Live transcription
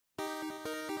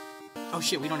Oh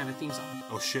shit, we don't have a theme song.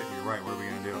 Oh shit, you're right. What are we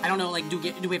gonna do? I don't know. Like, do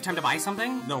we have time to buy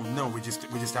something? No, we just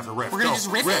have to riff. We're gonna just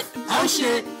riff it. Oh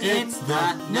shit, it's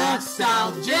the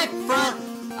Nostalgic Front,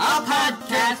 a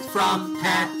podcast from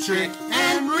Patrick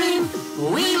and Ream.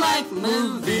 We like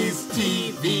movies,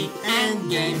 TV, and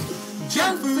games,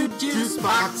 junk food, juice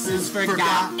boxes,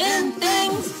 forgotten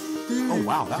things. Oh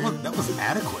wow, that was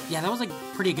adequate. Yeah, that was like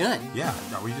pretty good. Yeah,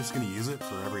 are we just gonna use it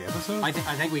for every episode? I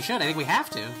think we should. I think we have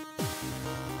to.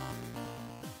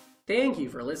 Thank you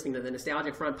for listening to the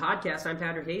Nostalgic Front podcast. I'm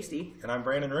Patrick Hasty. And I'm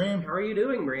Brandon Ream. How are you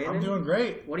doing, Brandon? I'm doing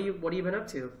great. What have you been up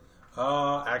to?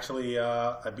 Actually,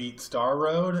 I beat Star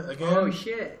Road again. Oh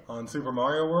shit! On Super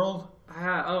Mario World.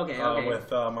 Okay.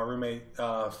 With my roommate,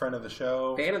 friend of the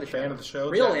show. Fan of the show.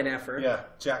 Real NFer. Yeah,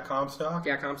 Jack Comstock.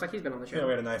 He's been on the show. Yeah,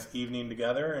 we had a nice evening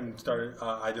together and started.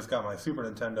 I just got my Super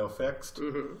Nintendo fixed.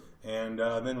 Mm-hmm. And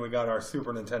then we got our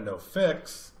Super Nintendo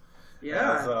fix.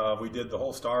 Yeah. As we did the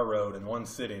whole Star Road in one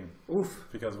sitting. Oof.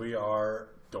 Because we are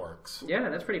dorks. Yeah,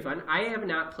 that's pretty fun. I have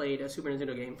not played a Super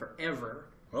Nintendo game forever.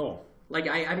 Oh. Like,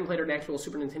 I haven't played an actual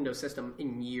Super Nintendo system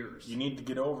in years. You need to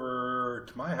get over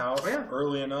to my house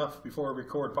early enough before we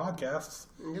record podcasts.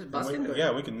 And just bust into it.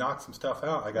 Yeah, we can knock some stuff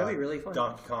out. I got That'd be really fun.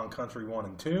 Donkey Kong Country 1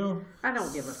 and 2. I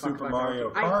don't give a fuck Super about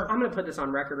Mario Donkey. Kart. I'm going to put this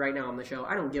on record right now on the show.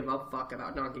 I don't give a fuck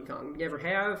about Donkey Kong. Never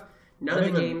have. None of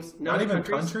the games. None of the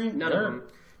countries. None of them.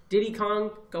 Diddy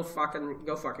Kong, go fuck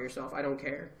yourself. I don't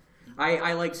care.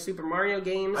 I like Super Mario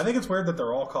games. I think it's weird that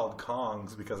they're all called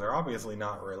Kongs because they're obviously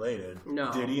not related.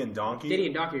 No. Diddy and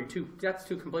Donkey are that's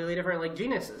two completely different like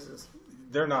geniuses.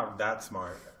 They're not that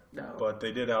smart. No. But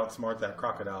they did outsmart that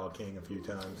Crocodile King a few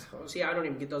times. Oh, see, I don't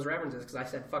even get those references because I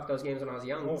said fuck those games when I was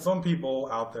young. Well, some people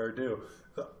out there do.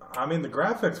 I mean, the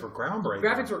graphics were groundbreaking.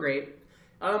 Graphics were great.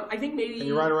 I think maybe... And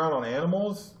you ride around on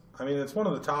animals? I mean, it's one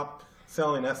of the top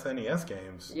selling SNES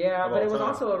games. Yeah, but it was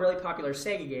also a really popular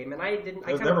Sega game, and it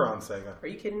was never on Sega. Are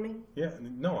you kidding me? Yeah,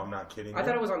 no, I'm not kidding. I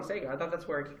thought it was on Sega. I thought that's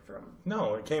where it came from.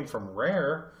 No, it came from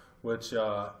Rare, which,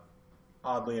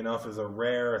 oddly enough, is a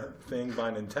rare thing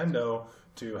by Nintendo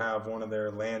to have one of their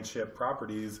landship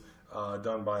properties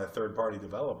done by a third-party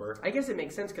developer. I guess it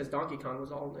makes sense because Donkey Kong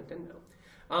was all Nintendo.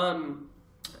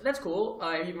 That's cool.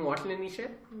 Have you been watching any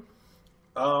shit?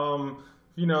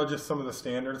 You know, just some of the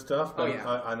standard stuff. But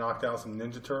I knocked out some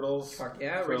Ninja Turtles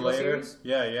for later. Series?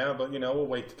 Yeah, but we'll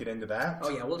wait to get into that. Oh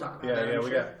yeah, we'll talk about that. Yeah, we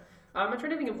got. I'm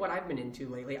trying to think of what I've been into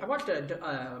lately. I watched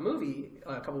a movie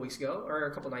a couple weeks ago, or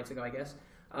a couple nights ago, I guess.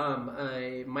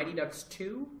 Mighty Ducks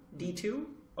 2, D2.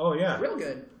 Oh yeah, real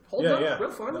good. Hold up,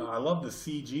 real fun. I love the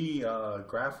CG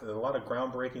graphic. A lot of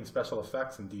groundbreaking special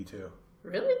effects in D2.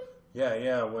 Really?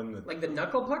 Yeah. When like the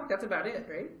knuckle puck, that's about it,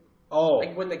 right? Oh.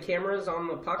 Like when the camera's on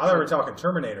the puck? I thought we were talking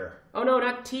Terminator. Oh, no,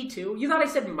 not T2. You thought I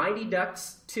said Mighty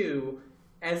Ducks 2,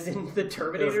 as in the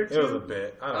Terminator 2? It was a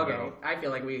bit. I don't know. Okay, I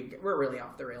feel like we're really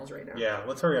off the rails right now. Yeah,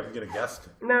 let's hurry up and get a guest.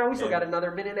 No, we still got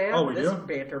another minute and a half. Oh, we do?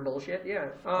 Banter bullshit, yeah.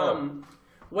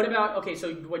 What about, so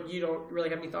you don't really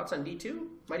have any thoughts on D2?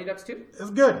 Mighty Ducks 2? It's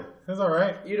good. It's all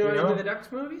right. You don't into the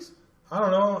Ducks movies? I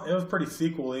don't know. It was pretty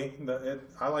sequel-y.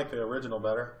 I like the original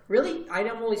better. Really? I've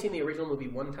only seen the original movie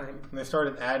one time. And they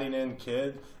started adding in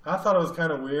kids. I thought it was kind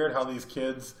of weird how these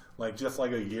kids, just a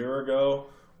year ago,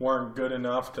 weren't good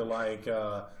enough to,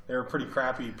 they were pretty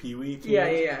crappy Pee-wee teams. Yeah.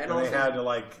 And they had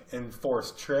to,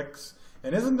 enforce tricks.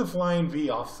 And isn't the Flying V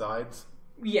offsides?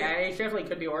 Yeah, it definitely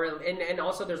could be. And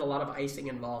also there's a lot of icing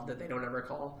involved that they don't ever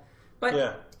call.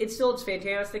 But it's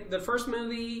fantastic. The first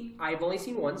movie, I've only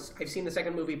seen once. I've seen the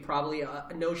second movie probably,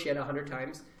 100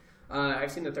 times.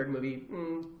 I've seen the third movie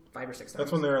 5 or 6 times.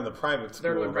 That's when they're in the private school,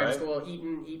 They're in private school,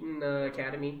 Eton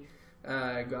Academy.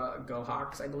 Go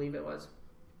Hawks, I believe it was.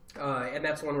 And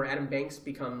that's the one where Adam Banks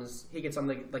he gets on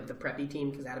the preppy team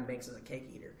because Adam Banks is a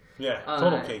cake eater. Yeah,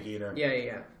 total cake eater.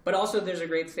 Yeah. But also there's a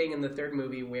great thing in the third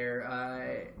movie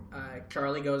where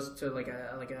Charlie goes to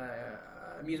a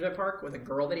amusement park with a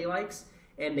girl that he likes,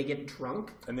 and they get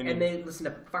drunk, and they listen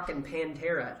to fucking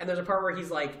Pantera. And there's a part where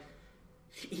he's like,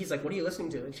 what are you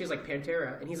listening to? And she's like,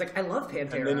 Pantera. And he's like, I love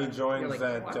Pantera. And then he joins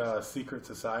that secret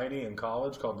society in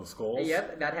college called the Skulls.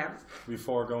 Yep, that happens.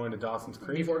 Before going to Dawson's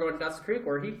Creek.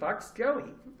 Where he fucks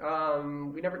Joey.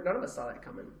 None of us saw that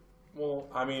coming. Well,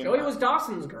 I mean... Joey was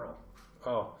Dawson's girl.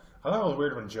 Oh, I thought it was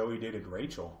weird when Joey dated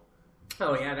Rachel.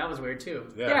 Oh, yeah, that was weird,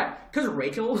 too. Yeah, because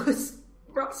Rachel was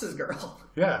Ross's girl.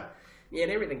 Yeah. Yeah,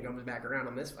 and everything comes back around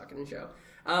on this fucking show.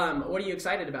 What are you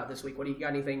excited about this week? What do you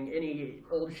got? Any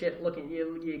old shit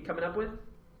you coming up with?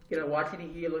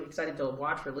 You excited to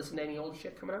watch or listen to any old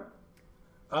shit coming up?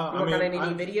 Any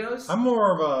videos? I'm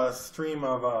more of a stream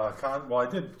of I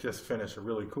did just finish a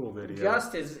really cool video.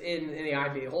 Just as in the eye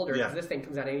beholder, because this thing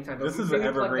comes out anytime. This is an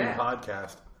evergreen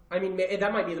podcast. I mean,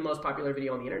 that might be the most popular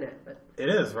video on the internet. But it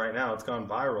is right now. It's gone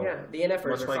viral. Yeah, the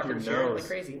NFers are fucking sharing like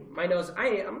crazy. My nose,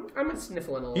 I'm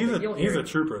sniffling a little bit. He's a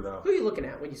trooper, though. Who are you looking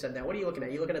at when you said that? What are you looking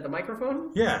at? You looking at the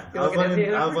microphone? Yeah, I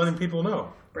was letting people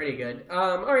know. Pretty good.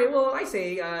 All right, well, I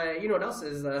say, you know what else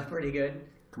is pretty good?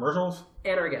 Commercials?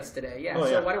 And our guest today, yeah. Oh,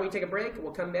 so why don't we take a break?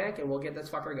 We'll come back and we'll get this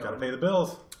fucker going. Gotta pay the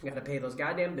bills. Gotta pay those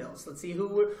goddamn bills. Let's see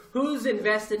who's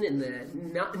invested in the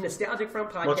Nostalgic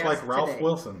Front podcast Much like Ralph today.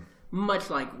 Wilson. Much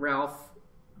like Ralph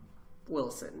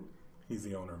Wilson. He's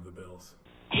the owner of the Bills.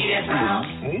 Eat it, Ralph.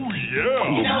 Oh, yeah.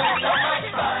 You know it's so much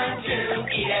fun to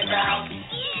eat it, Ralph.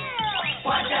 Yeah.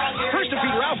 Watch out, here. First to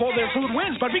feed Ralph all their food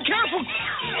wins, but be careful.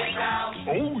 Eat it, Ralph.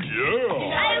 Oh, yeah.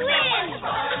 I win.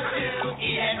 Fun to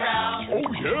eat it, Ralph.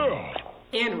 Oh, yeah.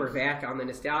 And we're back on the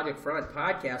Nostalgic Front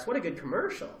podcast. What a good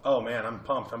commercial. Oh, man, I'm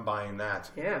pumped. I'm buying that.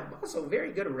 Yeah, also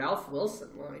very good Ralph Wilson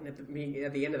line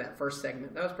at the end of that first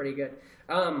segment. That was pretty good.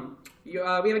 We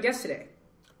have a guest today.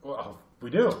 Well, we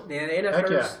do. Yeah, the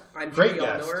NFers, yeah. I'm Great sure you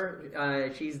all guest. know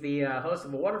her. She's the host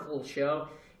of a wonderful show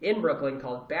in Brooklyn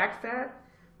called Backfat.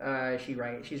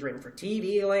 She's written for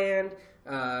TV Land.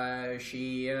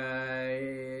 She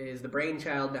is the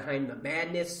brainchild behind the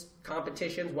Madness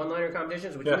competitions, one-liner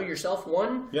competitions, which you yourself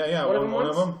won. Yeah, one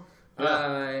of them.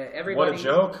 Yeah. Everybody, What a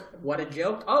joke. What a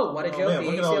joke. Oh, what a joke. Man,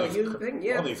 the look at ACLU thing.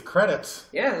 Yeah. all these credits.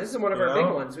 Yeah, this is one of our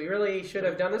big ones. We really should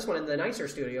have done this one in the nicer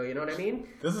studio, you know what I mean?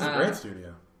 This is a great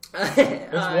studio.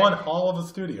 It's one hall of a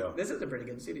studio. This is a pretty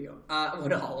good studio.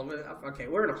 What a hall of it. Okay,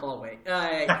 we're in a hallway.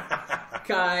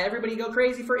 Everybody go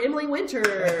crazy for Emily Winter.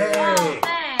 Hey. Oh,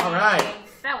 thanks. All right.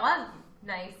 That was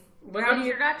nice. Well, how do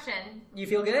introduction. You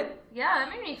feel good? Yeah, that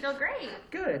made me feel great.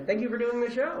 Good. Thank you for doing the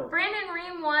show. Brandon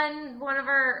Ream won one of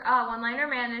our one-liner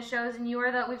madness shows, and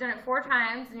we've done it 4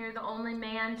 times, and you're the only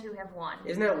man to have won.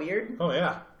 Isn't that weird? Oh,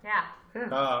 yeah. Yeah.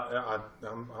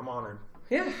 I'm honored.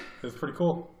 Yeah. It's pretty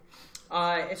cool.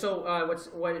 What's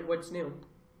new?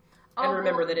 And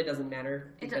remember that it doesn't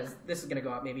matter because this is going to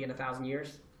go out maybe in 1,000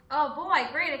 years. Oh boy,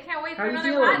 great! I can't wait How for are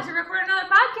you to record another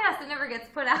podcast that never gets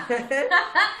put out.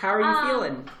 How are you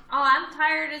feeling? Oh, I'm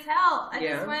tired as hell. I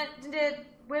Yeah. just went and did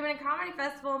Women in Comedy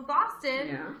Festival in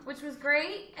Boston, which was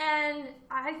great, and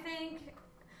I think,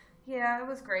 it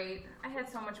was great. I had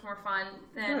so much more fun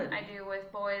than I do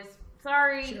with boys.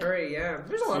 Sorry. Sure, yeah.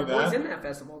 There's a lot of boys in that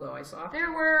festival, though. I saw.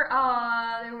 There were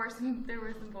some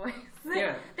boys.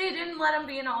 They didn't let him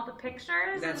be in all the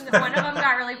pictures, and one of them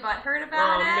got really butthurt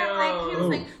about it. No. Like he was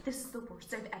like, "This is the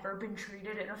worst I've ever been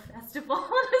treated in a festival."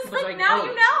 It's like, now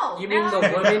you know. You mean the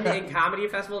Women in Comedy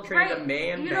Festival treated a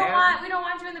man bad? We don't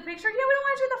want you in the picture. Yeah, we don't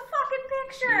want you in the fucking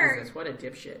picture. Jesus, what a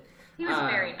dipshit. He was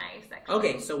very nice, actually.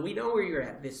 Okay, so we know where you're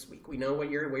at this week. We know where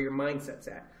your mindset's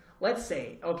at. Let's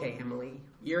say, okay, Emily,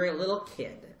 you're a little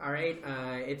kid, all right?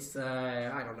 It's,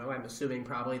 I don't know, I'm assuming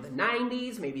probably the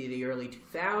 90s, maybe the early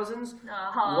 2000s.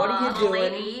 What are you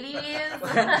doing? Late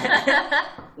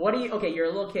 80s. Okay, you're a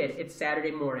little kid. It's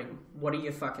Saturday morning. What are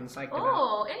you fucking psyched about?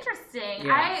 Oh, interesting.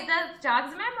 Yeah. That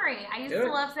jogs a memory. I used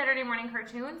to love Saturday morning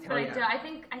cartoons, but I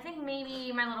think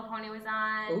maybe My Little Pony was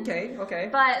on. Okay.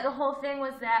 But the whole thing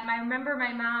was that I remember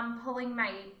my mom pulling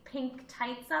my pink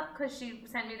tights up because she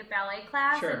sent me to ballet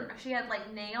class. Sure. And she had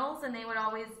like nails, and they would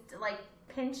always like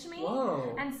pinch me.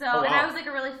 Whoa. And so, and I was like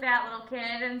a really fat little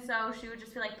kid, and so she would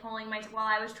just be like pulling my while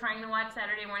I was trying to watch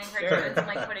Saturday morning cartoons and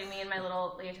like putting me in my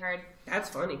little leotard. That's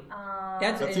funny.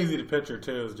 That's easy to picture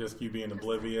too. Is just you being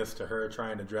oblivious to her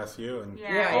trying to dress you, and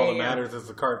Yeah. all that matters is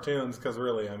the cartoons. Because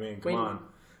really, I mean, come on.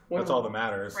 That's all that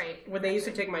matters. Right. When they used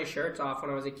to take my shirts off when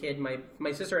I was a kid, my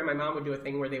sister and my mom would do a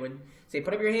thing where they would say,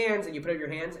 put up your hands, and you put up your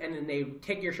hands, and then they would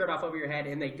take your shirt off over your head,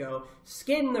 and they'd go,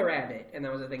 skin the rabbit. And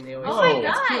that was the thing they always Oh my did.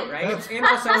 It's God. cute, right? That's and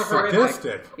also horrific.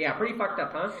 sadistic. Yeah, pretty fucked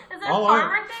up, huh? Is that a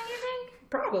farmer thing, you think?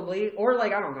 Probably. Or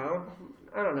like, I don't know.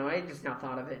 I just now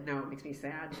thought of it. Now it makes me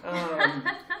sad.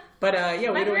 But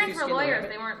yeah, my we parents were lawyers.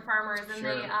 They They weren't farmers, and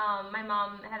Sure. they. My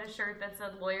mom had a shirt that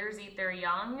said "Lawyers eat their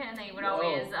young," and they would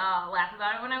always laugh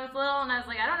about it when I was little. And I was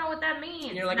like, I don't know what that means.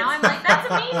 And you're like, now I'm like, that's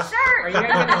a mean shirt. Are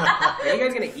you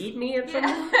guys gonna eat me at some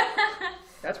point?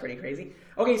 That's pretty crazy.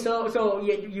 Okay, so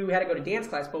you had to go to dance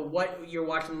class, but you're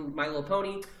watching My Little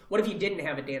Pony. What if you didn't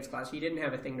have a dance class? You didn't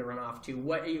have a thing to run off to.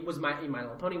 What was My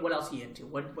Little Pony? What else are you into?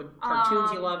 What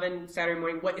cartoons you loving? Saturday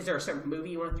morning. What is there a certain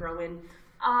movie you want to throw in?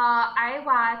 I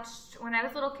watched, when I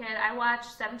was a little kid, I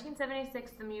watched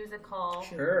 1776, the musical.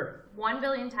 Sure. 1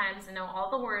 billion times to know all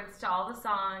the words to all the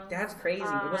songs. That's crazy.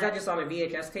 Was that just on a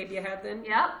VHS tape you had then?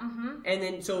 Yep. Mm-hmm. And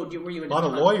then, were you A lot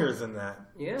of lawyers in that,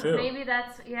 too. Maybe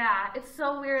that's, it's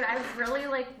so weird. I was really,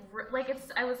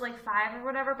 I was like 5 or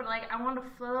whatever, but like I wanted to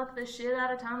fuck the shit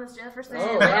out of Thomas Jefferson.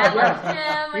 Oh, like, I wow, loved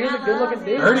him. He was a good-looking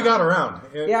dude. I heard he got around.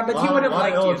 Yeah, but he wouldn't have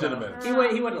liked you. Illegitimate. He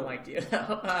wouldn't have liked you.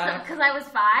 Because I was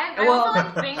 5? I Well- also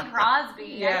liked Bing Crosby.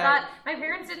 Yeah. I thought my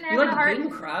parents didn't have You the liked heart. Bing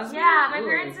Crosby? Yeah, my Ooh.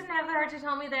 parents didn't have the heart to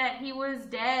tell me that he was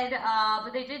dead,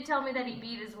 but they did tell me that he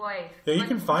beat his wife. Yeah, you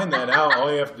can find that out.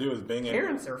 All you have to do is Bing it.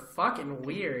 Parents are fucking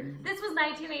weird. This was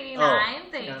 1989. Oh.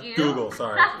 Thank you. Google,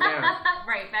 sorry. Yeah.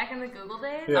 Right, back in the Google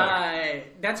days. Yeah.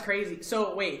 That's crazy.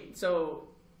 So wait,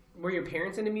 were your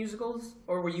parents into musicals,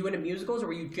 or were you into musicals, or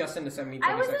were you just into 70s?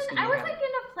 I was like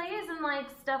into plays and like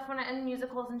stuff and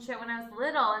musicals and shit when I was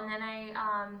little, and then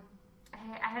I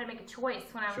had to make a choice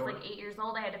when I was like 8 years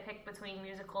old. I had to pick between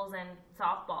musicals and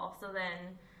softball. So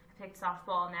then I picked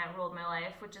softball, and that ruled my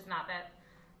life, which is not that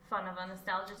fun of a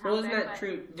nostalgia topic. Well, isn't that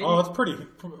true? It's pretty.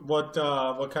 What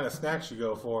kind of snacks you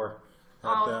go for?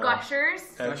 Gushers.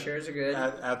 Gushers are good.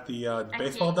 At the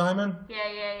baseball diamond?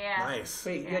 Yeah. Nice.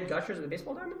 Wait, you had Gushers at the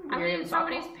baseball diamond? I mean,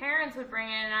 somebody's parents would bring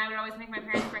it, and I would always make my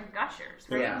parents bring Gushers.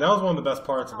 Right? Yeah. That was one of the best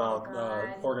parts about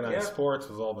God. organized sports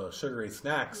was all the sugary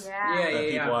snacks Yeah. that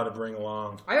people had to bring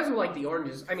along. I also like the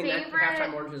oranges. I mean, Favorite-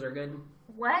 halftime oranges are good.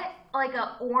 What? Like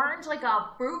a orange? Like a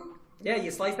fruit? Yeah, you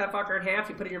slice that fucker in half,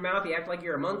 you put it in your mouth, you act like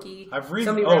you're a monkey.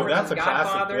 Somebody references that's a classic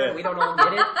Godfather, bit. and we don't all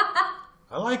get it.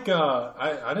 I like.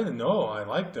 I didn't know I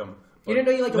liked them. You didn't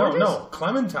know you liked oranges? No,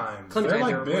 clementines. Clementines They're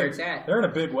like are big. where it's at. They're in a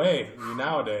big way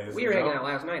nowadays. We were hanging out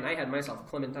last night, and I had myself a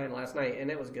clementine last night,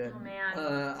 and it was good. Oh,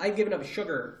 man. I've given up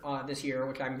sugar this year,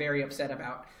 which I'm very upset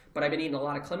about. But I've been eating a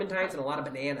lot of clementines and a lot of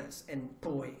bananas, and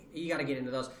boy, you got to get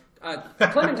into those.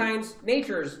 Clementines,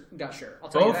 nature's gusher. I'll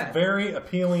tell you Both that. very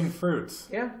appealing fruits.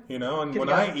 Yeah. You know, and when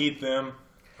together. I eat them,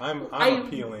 I'm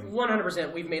appealing.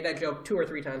 100%. We've made that joke 2 or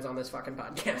 3 times on this fucking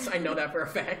podcast. I know that for a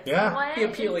fact. Yeah. What The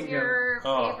appealing is your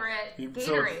joke. favorite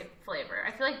So- Gatorade flavor?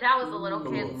 I feel like that was a little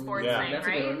kid sports yeah. thing, That's a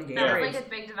right? good one. That was Gatorade. like a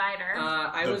big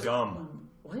divider. Gum.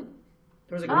 What?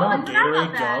 There was a Oh, I Remember forgot about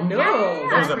Gatorade that. gum? No. That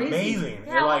was That's crazy. amazing.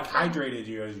 Yeah, it like what's that? hydrated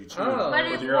you as you chewed. Oh. But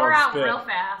with it your wore own out spit. real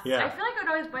fast. Yeah. I feel like I would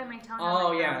always bite my tongue. Oh,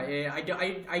 on yeah.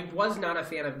 them. I was not a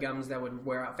fan of gums that would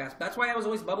wear out fast. That's why I was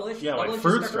always Bubble-ish. Yeah, like Bubble-ish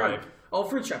Fruit stuck around. Stripe. Oh,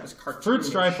 Fruit Stripe was cartoonish. Fruit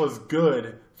Stripe was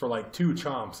good for like 2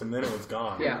 chomps, and then it was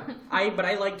gone. Yeah, I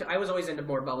was always into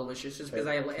more Bubblicious just because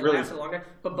it really- lasted longer.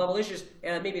 But Bubblicious,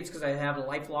 maybe it's because I have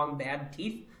lifelong bad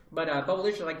teeth. But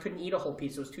Bubblicious, I couldn't eat a whole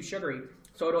piece; it was too sugary.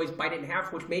 So I'd always bite it in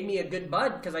half, which made me a good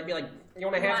bud because I'd be like, "You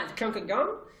want a half chunk of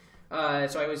gum?"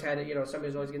 So I always had it. Somebody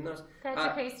was always getting those.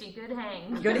 Patrick Hasty, good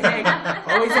hang. Good hang.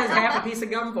 Always has half a piece of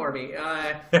gum for me.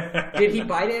 Did he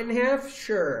bite it in half?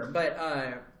 Sure, but.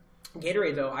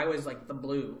 Gatorade though, I was like the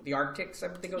blue, the Arctics, I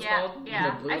think it was called.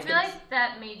 Yeah, The blue I feel things. like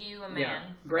that made you a man. Yeah.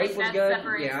 Grape like, was that good,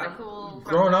 separates yeah. the cool from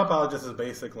Growing the- up, I was just a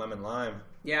basic lemon lime.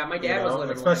 Yeah, my dad was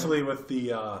living especially with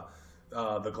the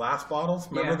glass bottles.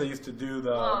 Remember Yeah. they used to do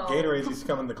the Whoa. Gatorades used to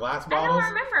come in the glass I bottles. don't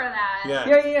remember that.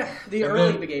 Yeah. Yeah. The And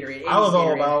early then Gatorade. I was 80s all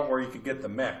Gatorade. about where you could get the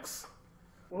mix.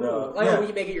 Ooh. Yeah.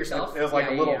 You make it yourself. It was like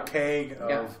a little yeah. keg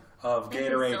of They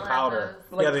Gatorade still have powder.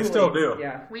 those. Like Yeah, they still Kool-Aid. do.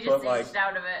 Yeah. We just But, aged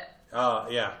out of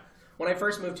it. Yeah. When I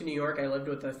first moved to New York, I lived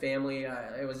with a family.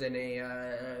 It was in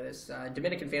this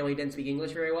Dominican family who didn't speak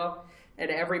English very well.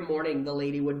 And every morning, the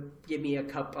lady would give me a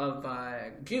cup of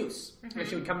juice. And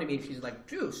she would come to me and she's like,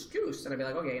 juice. And I'd be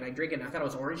like, okay. And I drink it, and I thought it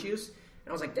was orange juice. And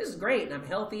I was like, this is great, and I'm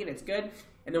healthy, and it's good.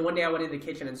 And then one day I went into the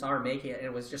kitchen and saw her make it, and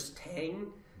it was just Tang.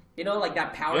 You know, like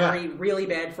that powdery, really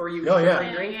bad for you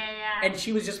yeah. drink. Yeah. And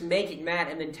she was just making that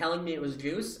and then telling me it was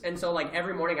juice. And so, like,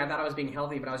 every morning I thought I was being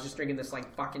healthy, but I was just drinking this,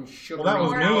 like, fucking sugary Well, that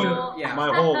was Horrible. me Yeah.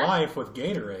 my whole life with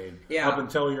Gatorade. Yeah. Up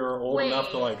until you were old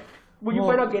enough to like. Well, you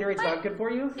find out Gatorade's not good for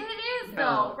you? It is,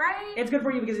 No. though, right? It's good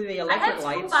for you because of the I had 2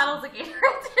 electrolytes. bottles of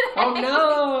Gatorade today. Oh,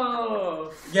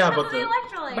 no! Yeah, Because but of the the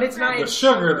electrolytes. But it's not. right? The It's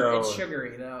sugar, though. It's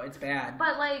sugary, though. It's bad.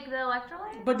 But, like, the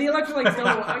electrolytes? But the electrolytes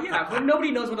don't. Yeah, but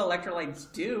nobody knows what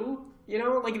electrolytes do. You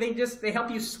know, like they help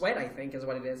you sweat. I think is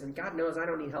what it is, and God knows I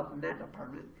don't need help in that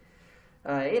department.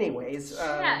 Anyways,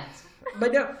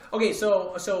 but no. Okay,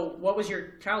 so what was your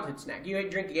childhood snack? You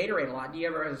drink Gatorade a lot. Do you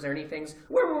ever? Is there any things?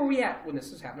 Where were we at when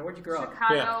this was happening? Where'd you grow up?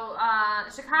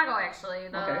 Chicago, actually.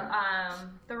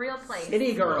 The real place.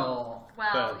 City girl.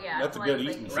 Well, yeah. That's a good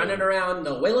eating like, Running around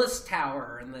the Willis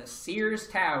Tower and the Sears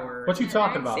Tower. What you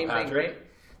talking about, Same Patrick? thing, right?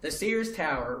 The Sears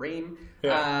Tower, Ream.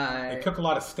 Yeah, they cook a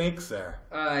lot of steaks there.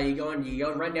 You go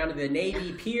and run down to the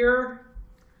Navy Pier.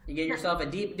 You get yourself a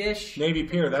deep dish. Navy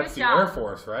Pier, that's Good the job. Air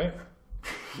Force, right?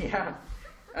 Yeah.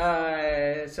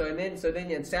 So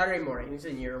then on Saturday mornings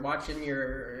and you're watching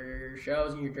your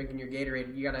shows and you're drinking your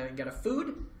Gatorade. You got a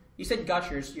food. You said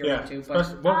Gushers. You're into, but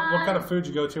What kind of food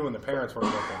you go to when the parents were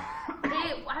cooking?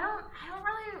 I don't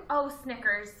really. Oh,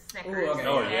 Snickers. Ooh, okay.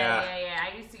 Oh, Yeah.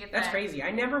 I used to get that. That's crazy.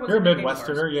 I never was. You're a big fan of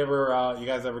Midwesterner. You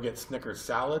guys ever get Snickers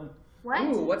salad? What?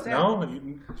 Ooh, what's that? No,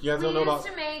 you guys don't know about. We used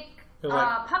to make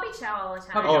like, puppy chow all the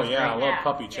time. Oh yeah, I love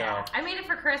puppy chow. Yeah. I made it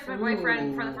for Chris, my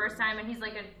boyfriend, for the first time, and he's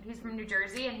from New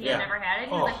Jersey, and he had never had it.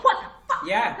 And he was like, "What the fuck?"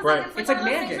 Yeah, right. It's like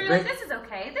magic. where you're like, "This is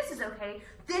okay. This is okay.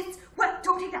 This what?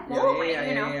 Don't take that bowl away."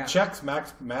 You know. Chex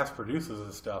mass produces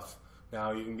this stuff.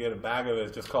 Now you can get a bag of it.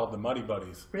 It's just called the Muddy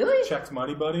Buddies. Really? Chex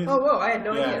Muddy Buddies. Oh, whoa! I had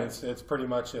no idea. Yeah, it's pretty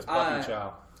much just puppy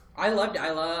chow. I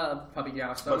love puppy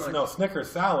chow so much. But no,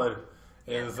 Snickers salad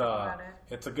is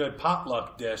it's a good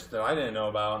potluck dish that I didn't know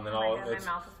about, and then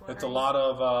it's a lot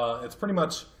of it's pretty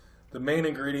much the main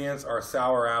ingredients are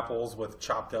sour apples with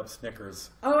chopped up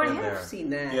Snickers. Oh, I have seen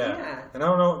that. Yeah, and I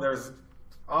don't know. There's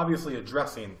obviously a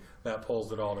dressing that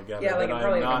pulls it all together. Yeah, like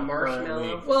probably like a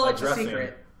marshmallow. Well, it's a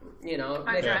secret. You know,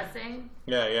 a dressing.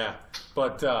 Yeah.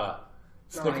 But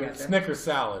Snickers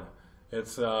salad.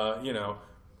 It's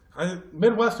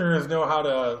Midwesterners know how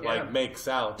to make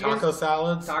salad. Taco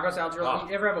salads. Taco salads. You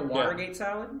ever have a Watergate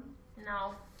salad?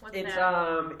 No. What's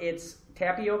that? It's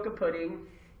tapioca pudding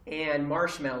and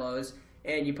marshmallows,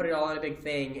 and you put it all in a big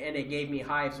thing, and it gave me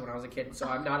hives when I was a kid, so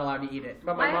I'm not allowed to eat it.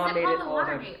 But my mom made it all the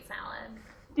time. Watergate salad?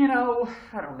 You know,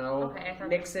 I don't know. Okay,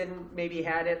 Nixon maybe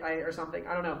had it or something.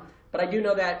 I don't know. But I do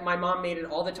know that my mom made it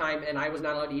all the time, and I was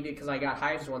not allowed to eat it because I got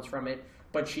hives once from it.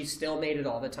 But she still made it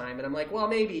all the time, and I'm like, well,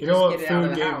 maybe you just know get it out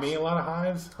of the house. You know what food gave me a lot of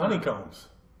hives? Honeycombs.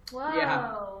 Whoa,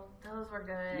 yeah. Those were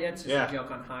good. Yeah, it's just a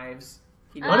joke on hives.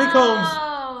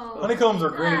 Honeycombs are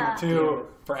great too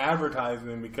for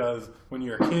advertising because when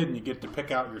you're a kid and you get to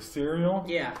pick out your cereal.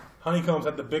 Yeah. Honeycombs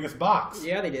had the biggest box.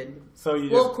 Yeah, they did. So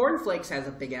Cornflakes has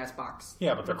a big ass box.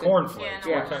 Yeah, but the cornflakes.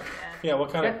 What kind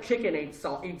of? That chicken ain't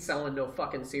selling no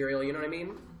fucking cereal. You know what I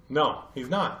mean? No, he's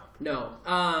not. No.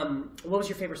 What was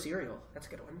your favorite cereal? That's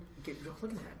a good one.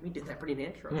 Look at that. We did that pretty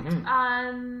naturally.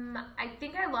 Mm-hmm. I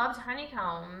think I loved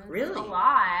honeycombs a really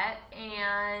lot,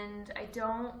 and I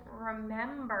don't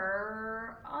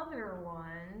remember other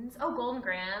ones. Oh, Golden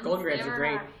Grahams. Golden Grahams are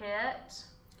great. Hit.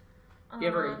 You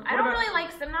ever? I don't really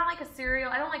like. I'm not like a cereal.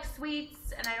 I don't like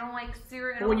sweets, and I don't like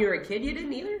cereal. Well, when you were a kid, you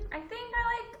didn't either. I think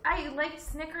I liked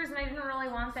Snickers, and I didn't really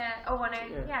want that. Oh, and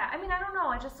I mean, I don't know.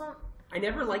 I just don't. I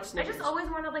never liked Snickers. I just always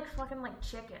wanted fucking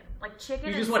chicken.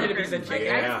 You just wanted a piece of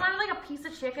chicken. I just wanted a piece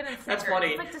of chicken and Snickers. That's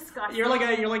funny. It's disgusting. You're like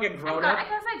a grown up. I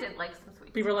guess I did like some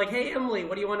sweets. People are like, "Hey Emily,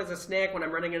 what do you want as a snack when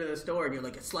I'm running into the store?" And you're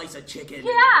like, "A slice of chicken."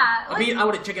 Yeah. I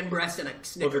want a chicken breast and a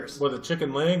Snickers. Was it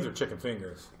chicken legs or chicken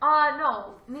fingers?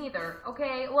 No, neither.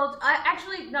 Okay. Well,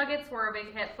 actually, nuggets were a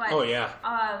big hit, but oh yeah.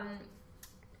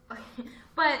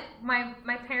 But my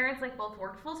parents both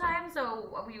worked full time,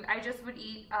 so I just would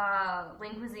eat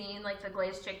Lean Cuisine, the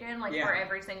glazed chicken, for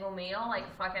every single meal,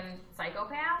 fucking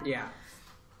psychopath. Yeah.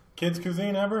 Kids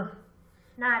Cuisine ever?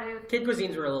 Nah, dude. Kid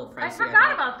Cuisines were a little pricey. I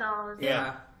forgot about those.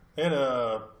 Yeah. They had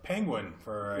a penguin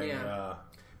for a.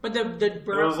 But the it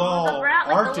was all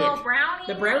Arctic. The little brownie.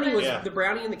 The brownie was the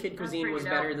brownie in the Kid Cuisine was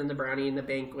better than the brownie in the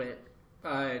banquet.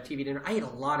 TV dinner. I ate a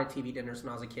lot of TV dinners when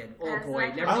I was a kid. Oh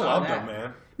boy, never I saw loved that. them,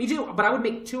 man. Me too, but I would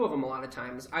make two of them a lot of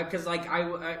times. Because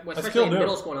especially in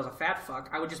middle school when I was a fat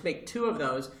fuck, I would just make two of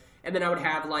those, and then I would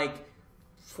have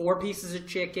 4 pieces of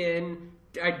chicken.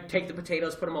 I'd take the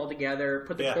potatoes, put them all together,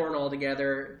 put the corn all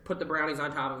together, put the brownies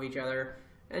on top of each other,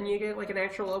 and you get an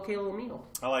actual okay little meal.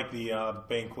 I like the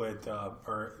banquet.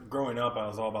 Or growing up, I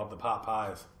was all about the pot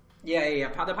pies. Yeah.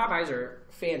 The pot pies are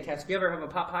fantastic. Do you ever have a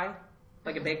pot pie?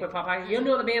 Like a banquet pot pie? You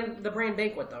know the brand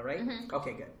Banquet though, right? Mm-hmm.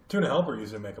 Okay, good. Tuna Helper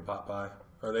used to make a pot pie.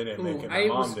 Or they didn't make it, my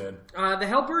mom did. The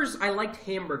Helpers, I liked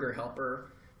Hamburger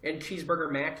Helper. And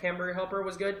Cheeseburger Mac Hamburger Helper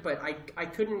was good, but I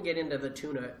couldn't get into the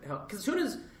tuna.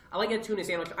 Because I like a tuna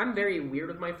sandwich. I'm very weird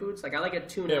with my foods. I like a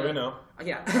tuna. Yeah, we know.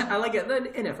 Yeah, I like it.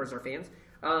 The NFers are fans.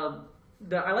 I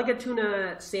like a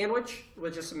tuna sandwich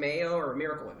with just some mayo or a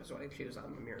Miracle Whip is what I choose.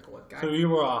 I'm a Miracle Whip guy. So you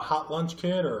were a hot lunch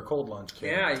kid or a cold lunch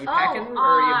kid? Yeah, you packing or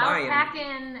are you buying? I was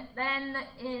packing. Then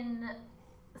in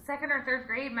 2nd or 3rd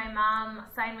grade, my mom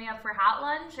signed me up for hot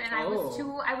lunch, and I was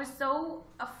so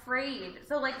afraid.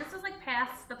 So this was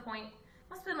past the point.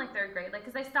 Must have been 3rd grade,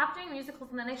 because I stopped doing musicals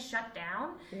and then I shut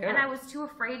down, and I was too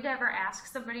afraid to ever ask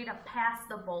somebody to pass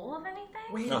the bowl of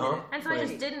anything. Wait a minute. And so I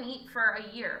just didn't eat for a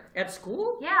year. At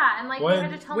school? Yeah, and we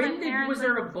had to tell my parents. When was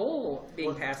there a bowl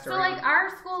being passed around? So our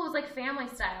school was family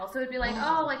style, so it'd be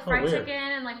fried chicken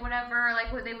and whatever,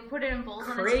 they would put it in bowls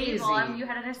on the table, and you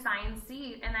had an assigned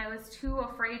seat, and I was too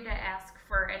afraid to ask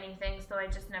for anything, so I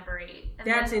just never ate. And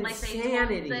that's then,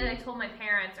 insanity. I told my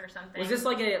parents or something. Was this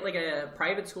like a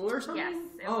private school or something? Yes,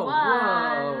 it was.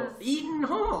 Whoa. Eaton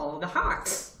Hall, the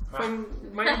Hawks from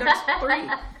my next 3.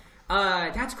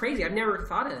 That's crazy. I've never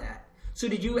thought of that. So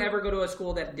did you ever go to a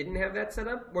school that didn't have that set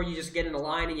up? Where you just get in a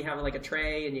line and you have like a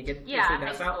tray and you get your food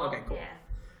passed out? Okay, cool. Yeah.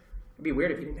 It'd be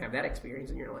weird if you didn't have that experience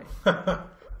in your life. Yeah,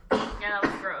 that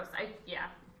was gross.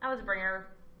 I was a bringer.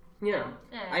 Yeah.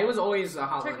 I was always a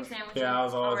hot turkey lunch. Sandwiches. Yeah, I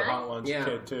was always a hot lunch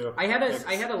kid too. I had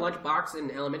a lunch box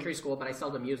in elementary school, but I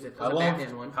seldom used it. It was a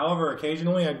Batman one. However,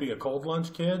 occasionally I'd be a cold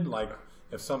lunch kid. Like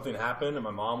if something happened and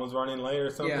my mom was running late or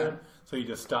something, so you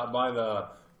just stop by the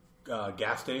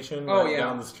gas station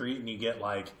down the street and you get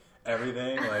like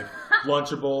everything, like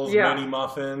Lunchables, mini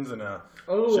muffins, and a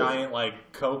giant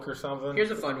like Coke or something.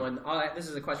 Here's a fun one. This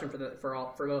is a question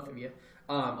for both of you.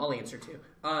 I'll answer too.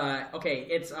 Okay,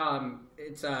 it's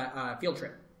a field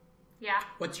trip. Yeah.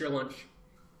 What's your lunch?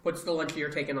 What's the lunch you're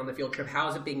taking on the field trip? How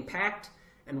is it being packed?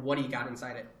 And what do you got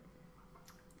inside it?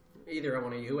 Either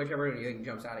one of you, whichever you think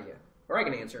jumps out at you. Or I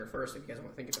can answer first if you guys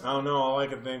want to think about it. I don't know. All I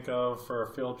can think of for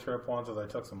a field trip once is I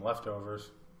took some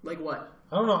leftovers. Like what?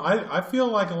 I don't know. I feel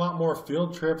like a lot more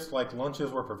field trips, like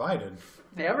lunches, were provided.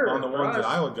 Never. On the ones that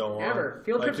I would go on. Never.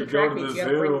 Field trips you are go track to meets. the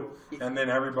zoo, and then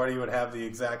everybody would have the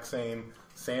exact same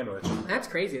sandwich. That's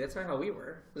crazy. That's not how we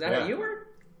were. Was that how you were?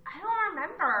 I don't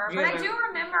remember. But I do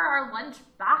remember our lunch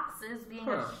boxes being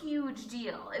a huge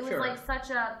deal. It was like such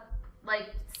a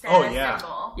status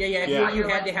symbol. Yeah. You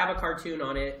had to have a cartoon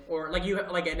on it, or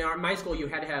in my school you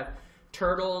had to have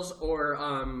Turtles or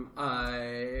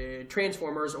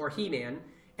Transformers or He-Man.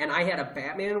 And I had a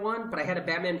Batman one, but I had a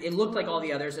Batman. It looked like all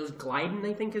the others. It was Glidden,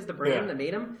 I think, is the brand that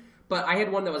made them. But I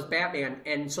had one that was Batman,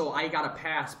 and so I got a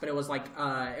pass. But it was like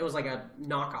a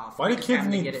knockoff. Why do kids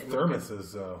need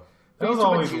thermoses though? That was was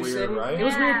always weird, right? It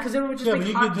was weird because it would just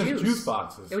be hot juice. You could just juice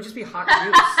boxes. It would just be hot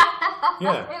juice.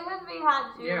 Yeah. It would be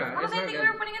hot juice. Yeah. What did they think we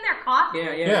were putting in there? Coffee?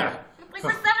 Yeah. Like,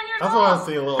 we're 7 years old. That's what I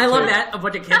see a little. I love that. A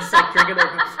bunch of kids like drinking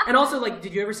their. And also, like,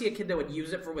 did you ever see a kid that would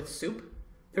use it with soup?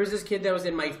 There was this kid that was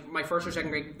in my first or second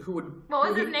grade who would. What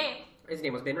was his name? His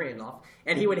name was Ben Randolph,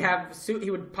 and he would have soup. He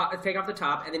would take off the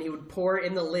top, and then he would pour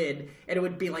in the lid, and it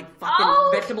would be like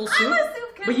fucking vegetable soup. I'm a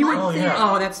soup kid. But you would think,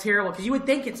 that's terrible, because you would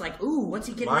think it's like, ooh, what's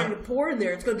he getting ready to pour in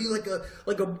there? It's gonna be like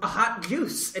a hot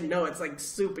juice, and no, it's like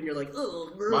soup, and you're like,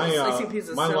 oh, gross. I see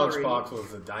pieces of celery. My lunchbox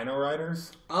was the Dino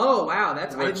Riders. Oh wow,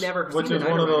 I've never seen which is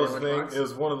one of those things. It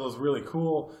was one of those really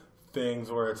cool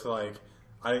things where it's like.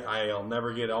 I'll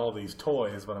never get all these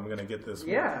toys, but I'm going to get this one.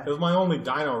 It was my only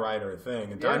Dino Rider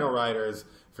thing. And Dino Riders,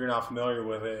 if you're not familiar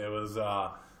with it, it was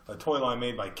a toy line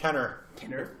made by Kenner.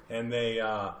 And they,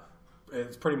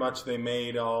 it's pretty much, they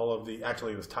made all of the,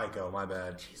 actually it was Tyco, my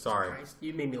bad. Jesus Sorry. Christ.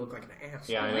 You made me look like an ass.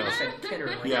 Yeah, I know. I said Kenner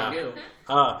like I knew.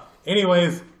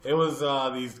 Anyways, it was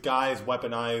these guys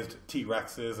weaponized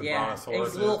T-Rexes and Brontosauruses.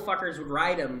 These little fuckers would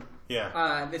ride them.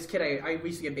 Yeah. This kid, I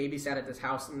used to get babysat at this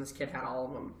house, and this kid had all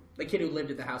of them. The kid who lived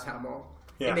at the house had them all.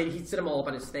 Yeah. And then he'd sit them all up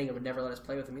on his thing and would never let us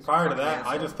play with them. Prior to that,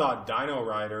 I just thought Dino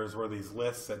Riders were these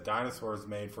lists that dinosaurs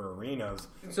made for arenas.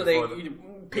 So they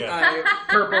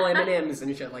purple M&Ms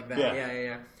and shit like that.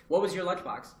 Yeah. What was your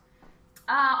lunchbox?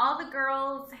 All the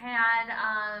girls had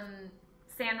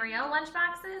Sanrio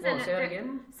lunchboxes. Whoa, say that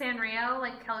again? Sanrio,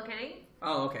 like Hello Kitty.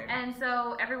 Oh, okay. And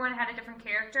so everyone had a different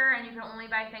character, and you could only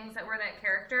buy things that were that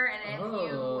character. And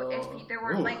if there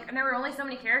were and there were only so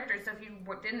many characters, so if you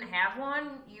didn't have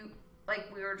one,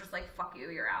 we were just like, fuck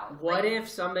you, you're out. What if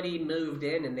somebody moved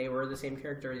in and they were the same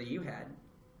character that you had?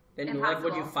 Then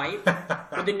would you fight?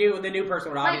 But the new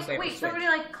person would obviously have to switch. Somebody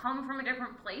come from a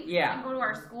different place and go to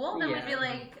our school? Then we'd be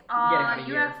like,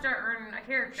 you have to earn a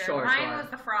character. Mine was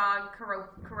the frog,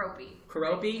 Karopi.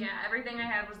 Karopi? Yeah, everything I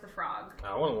had was the frog.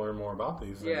 I want to learn more about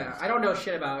these. Yeah, I don't know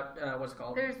shit about what's it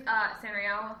called. There's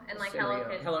Sanrio and Hello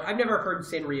Kitty. I've never heard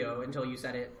Sanrio until you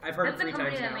said it. I've heard it 3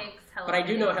 times now. But I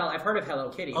do know I've heard of Hello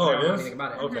Kitty. Oh, I don't know it is? anything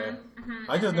about it. Okay.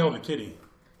 I just know the kitty.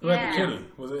 Who had the kitty?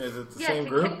 Is it the same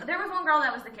group? There was one girl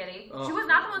that was the kitty. Oh. She was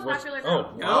not the most popular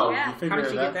girl. Oh, wow. Yeah. How did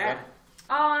she get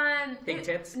that? Big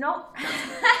tits? Nope.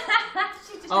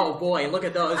 Oh boy, look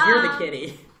at those. You're the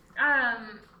kitty.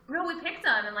 No, we picked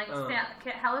them, and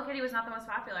Hello Kitty was not the most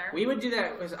popular. We would do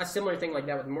that, a similar thing like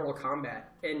that with Mortal Kombat,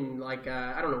 and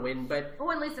I don't know when, but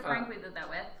and Lisa Frank we did that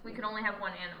with. We could only have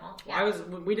one animal. Yeah.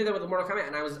 We did that with Mortal Kombat,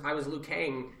 and I was Liu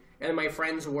Kang, and my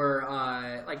friends were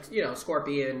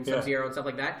Scorpion, Sub-Zero, and stuff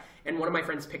like that. And one of my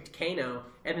friends picked Kano,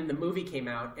 and then the movie came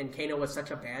out, and Kano was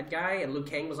such a bad guy, and Liu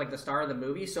Kang was like the star of the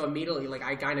movie, so immediately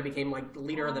I kind of became like the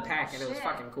leader of the pack, and it was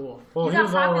fucking cool. Well, he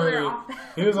was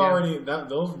already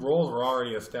those roles were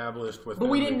already established with. But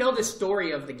we didn't know the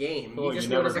story of the game. Well, you just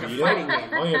knew it was like a fighting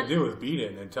game. All you had to do was beat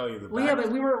it and tell you the. Well, yeah, but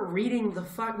we weren't reading the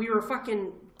we were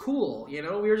fucking cool, you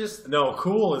know. We were just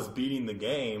cool is beating the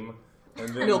game, and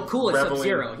then cool is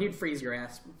Sub-Zero. He'd freeze your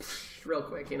ass real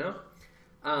quick, you know.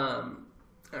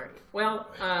 All right. Well,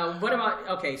 what about...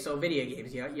 Okay, so video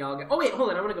games. Y'all got... Oh, wait,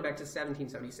 hold on. I want to go back to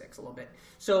 1776 a little bit.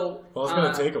 So... Well, it's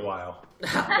going to take a while.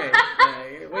 Okay.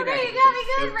 You got me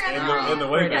good, Brandon. In the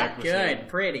Wayback Machine. Good.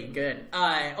 Pretty good.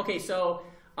 Okay, so...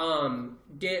 were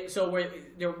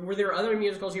there other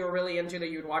musicals you were really into that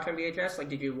you would watch on VHS? Like,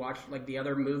 did you watch like the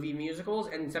other movie musicals?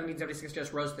 And 1776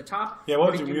 just rose to the top. Yeah,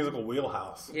 what was your musical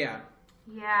wheelhouse? Yeah.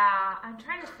 Yeah, I'm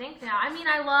trying to think now. I mean,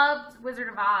 I loved Wizard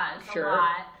of Oz a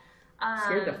lot.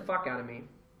 Scared the fuck out of me.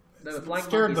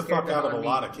 Scared the fuck out of a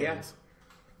lot of kids.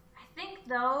 Yeah. I think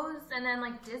those, and then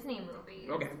like Disney movies.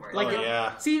 Okay.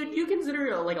 Yeah. See, do you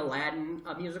consider like Aladdin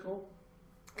a musical?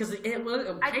 Because it was.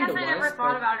 I guess I never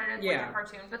thought about it as like a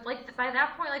cartoon, but like by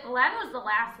that point, like Aladdin was the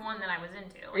last one that I was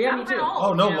into. Like, yeah, me too.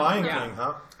 Old, Lion King,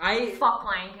 huh? Fuck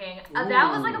Lion King.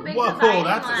 That was like a big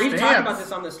We've talked about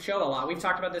this on this show a lot. We've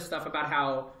talked about this stuff about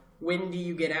how when do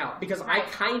you get out? Because I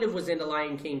kind of was into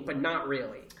Lion King, but not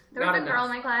really. There was a girl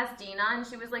in my class, Dina, and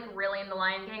she was like really into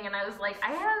Lion King, and I was like,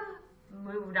 I have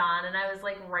moved on, and I was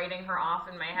like writing her off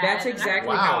in my head. That's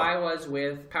exactly how I was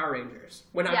with Power Rangers.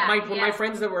 When my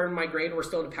friends that were in my grade were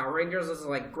still into Power Rangers, I was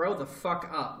like, grow the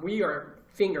fuck up. We are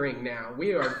fingering now.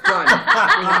 We are done.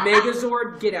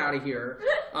 Megazord, get out of here.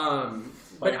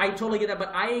 But I totally get that.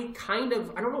 But I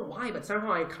don't know why, but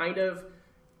somehow I kind of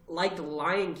liked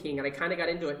Lion King, and I kind of got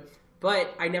into it.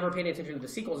 But I never paid attention to the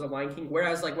sequels of Lion King.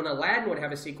 Whereas, like, when Aladdin would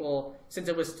have a sequel, since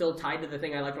it was still tied to the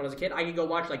thing I liked when I was a kid, I could go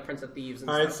watch, like, Prince of Thieves and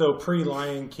stuff. All right, so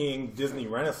pre-Lion King Disney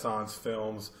Renaissance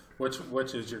films,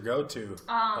 which is your go-to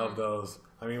of those?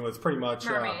 I mean, it was pretty much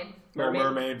Mermaid.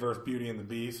 Mermaid versus Beauty and the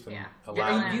Beast and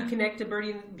Aladdin. Do you connect to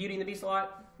Beauty and the Beast a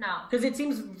lot? No. Because it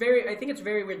seems I think it's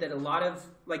very weird that a lot of,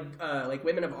 like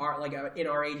women of our, in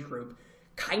our age group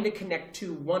kind of connect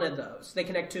to one of those. They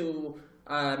connect to...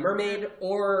 Mermaid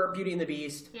or Beauty and the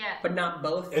Beast, but not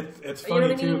both. It's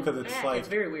funny too because it's like it's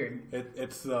very weird.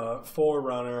 It's the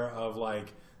forerunner of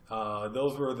like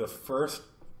those were the first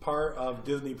part of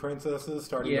Disney princesses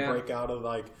starting to break out of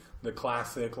like the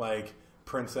classic like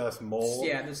princess mold.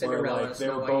 Yeah, the Cinderella. Where, like, they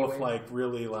were both like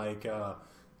really like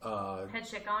had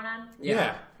shit going on.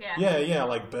 Yeah.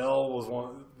 Like Belle was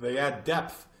one. They had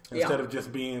depth instead of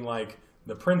just being like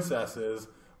the princesses,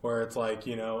 where it's like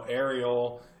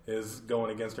Ariel is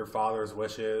going against her father's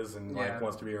wishes and like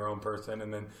wants to be her own person,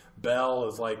 and then Belle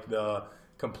is like the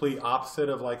complete opposite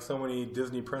of like so many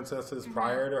Disney princesses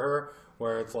prior to her,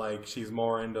 where it's like she's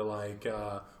more into like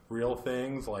real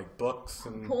things like books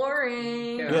and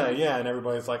boring. Yeah, and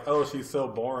everybody's like, oh, she's so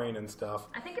boring and stuff.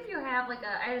 I think if you have like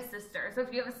I had a sister, so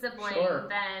if you have a sibling,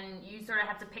 then you sort of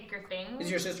have to pick your things.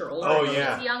 Is your sister older? Oh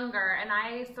yeah, she's younger, and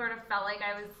I sort of felt like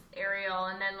I was Ariel,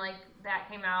 and then like that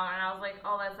came out, and I was like,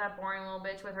 oh, that's that boring little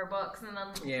bitch with her books, and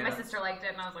then my sister liked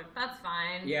it, and I was like, that's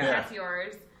fine, that's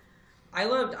yours. I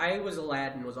was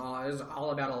Aladdin. It was all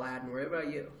about Aladdin. What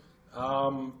about you?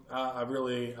 I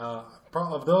really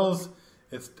of those.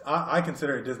 I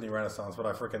consider it Disney Renaissance, but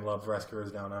I freaking love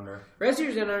Rescuers Down Under.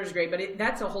 Rescuers Down Under is great, but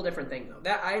that's a whole different thing, though.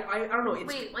 That I don't know.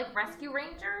 Wait, like Rescue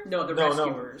Rangers? No,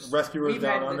 Rescuers. No, Rescuers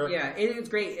Down Under. It's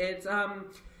great. It's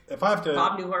if I have to,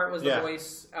 Bob Newhart was the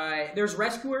voice. There's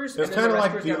Rescuers. It's kind of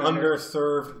like the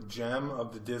underserved gem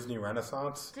of the Disney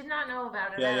Renaissance. Did not know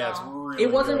about it. Yeah, it's really.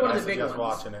 It wasn't good. one of the big ones.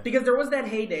 Watching it because there was that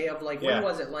heyday of like when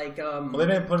was it like? Well, they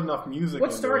didn't put enough music.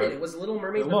 What started it? Was Little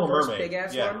Mermaid the first big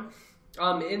ass one?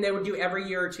 And they would do every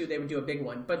year or two. They would do a big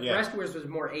one, but Rescuers was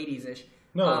more 80s-ish.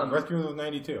 No, Rescuers was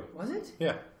 92. Was it?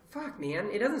 Yeah. Fuck, man,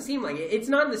 it doesn't seem like it. It's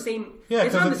not in the same. Yeah,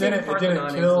 because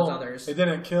it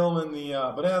didn't kill in the.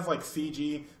 But it has like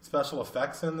CG special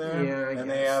effects in there, and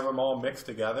they have them all mixed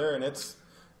together, and it's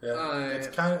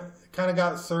kind of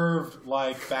got served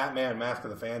like Batman: Mask of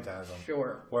the Phantasm.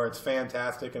 Sure. Where it's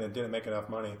fantastic and it didn't make enough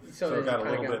money, so it got a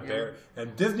little bit bare.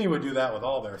 And Disney would do that with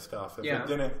all their stuff. If it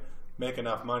didn't make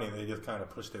enough money, they just kind of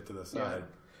pushed it to the side. Yeah.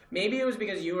 Maybe it was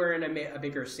because you were in a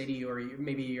bigger city, or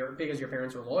maybe because your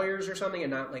parents were lawyers or something, and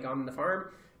not like on the farm.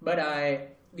 But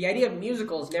the idea of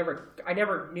musicals I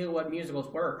never knew what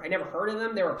musicals were. I never heard of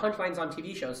them. There were punchlines on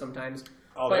TV shows sometimes.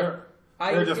 Oh,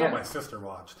 they're just what my sister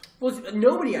watched. Well,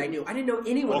 nobody I knew. I didn't know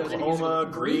anyone that was into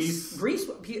musicals. Grease. Grease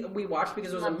we watched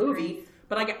because it was a movie. Grease.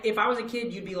 But if I was a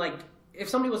kid, you'd be like, if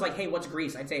somebody was like, hey, what's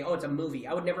Grease? I'd say, oh, it's a movie.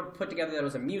 I would never put together that it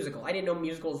was a musical. I didn't know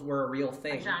musicals were a real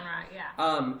thing. A genre,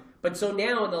 yeah. But so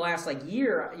now in the last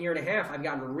year and a half, I've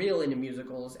gotten real into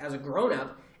musicals as a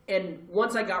grown-up. And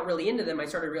once I got really into them, I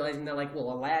started realizing that,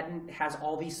 Aladdin has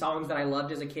all these songs that I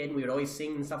loved as a kid, and we would always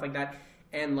sing and stuff like that.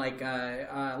 And,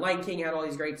 Lion King had all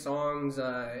these great songs.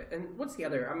 And what's the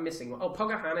other? I'm missing one. Oh,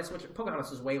 Pocahontas, which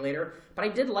Pocahontas was way later. But I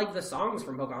did like the songs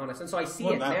from Pocahontas, and so I see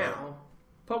it now.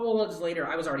 couple months later,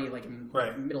 I was already like in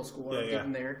middle school or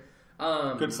getting there.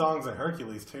 Good songs in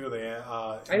Hercules too.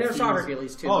 I never saw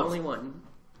Hercules 2. Only one.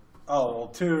 Oh well,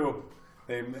 2.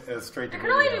 They straight to video. There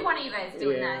can only be one of you guys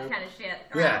doing that kind of shit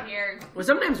around here. Well,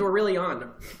 sometimes we're really on.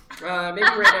 Maybe right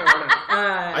now we're not.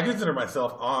 I consider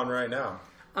myself on right now.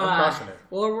 I'm crushing it.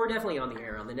 Well, we're definitely on the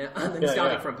air on the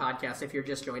Nostalgic Front podcast if you're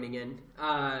just joining in.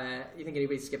 You think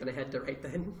anybody's skipping ahead to right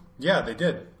then? Yeah, they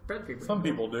did. Some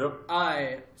people do.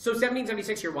 So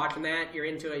 1776, you're watching that, you're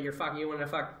into it, you want to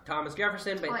fuck Thomas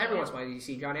Jefferson, but every once in a while you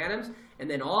see John Adams, and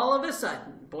then all of a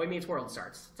sudden, Boy Meets World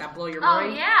starts. Does that blow your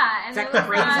mind? Oh, yeah. And it was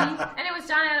crazy? And it was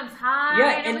John Adams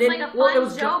High, and it was like a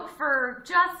fun joke for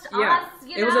just us,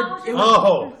 you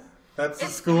know? That's the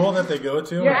school that they go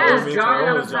to? Yeah, it was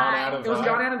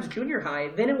John Adams Junior High,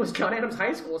 then it was John Adams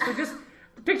High School, so just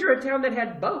picture a town that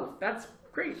had both. That's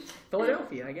great.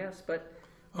 Philadelphia, I guess, but...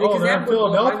 they're in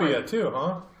Philadelphia too,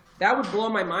 huh? That would blow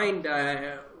my mind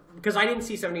because I didn't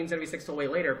see 1776 till way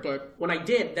later. But when I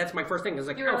did, that's my first thing. I was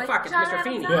like, fuck, it's Mr.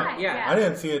 Feeney. Yeah. I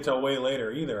didn't see it till way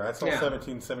later either. I saw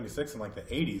 1776 in like the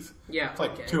 80s. Yeah, it's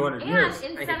like 200 years.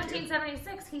 In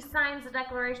 1776, he signs the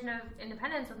Declaration of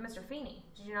Independence with Mr. Feeney.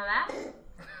 Did you know that?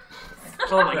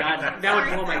 Oh my god, that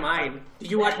would blow my mind.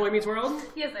 Did you watch Boy Meets World?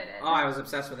 Yes, I did. Oh, I was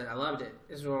obsessed with it. I loved it.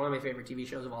 This is one of my favorite TV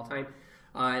shows of all time.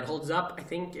 It holds up, I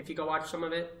think, if you go watch some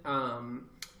of it. And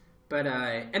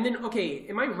then,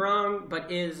 am I wrong, but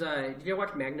did you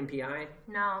watch Magnum P.I.?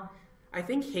 No. I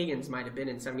think Higgins might have been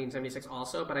in 1776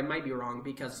 also, but I might be wrong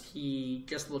because he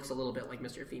just looks a little bit like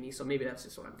Mr. Feeney, so maybe that's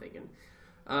just what I'm thinking.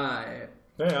 I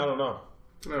don't know.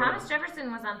 Thomas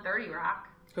Jefferson was on 30 Rock.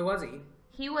 Who was he?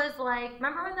 He was like,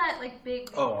 remember when that like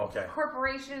big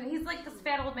corporation, he's like this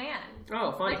fat old man.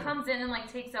 Oh, funny. Like comes in and like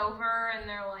takes over and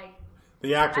they're like,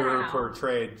 the actor who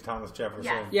portrayed Thomas Jefferson.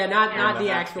 Yes. Yeah, not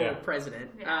the actual president.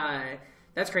 Yeah.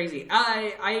 That's crazy.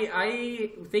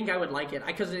 I think I would like it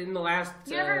because in the last.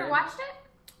 You ever watched it?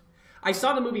 I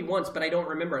saw the movie once, but I don't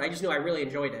remember it. I just knew I really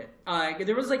enjoyed it.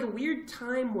 There was like a weird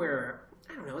time where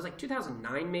I don't know. It was like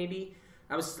 2009 maybe.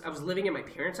 I was living at my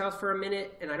parents' house for a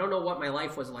minute, and I don't know what my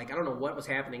life was like. I don't know what was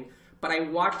happening, but I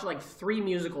watched like 3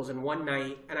 musicals in one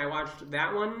night, and I watched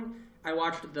that one. I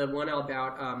watched the one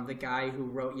about the guy who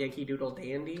wrote Yankee Doodle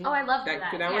Dandy. Oh, I love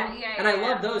that one. And I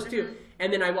love those too.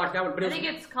 And then I watched that one. But I think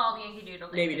it's called Yankee Doodle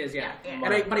Dandy. Maybe it is, yeah.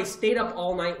 But I stayed up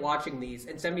all night watching these,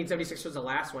 and 1776 was the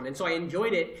last one. And so I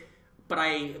enjoyed it, but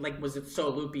I was so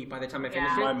loopy by the time I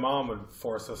finished it. My mom would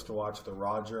force us to watch the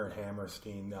Roger and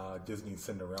Hammerstein Disney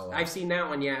Cinderella. I've seen that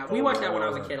one, yeah. We watched that when I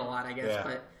was a kid a lot, I guess.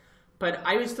 Yeah. But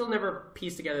I would still never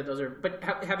piece together those are. But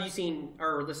have you seen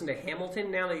or listened to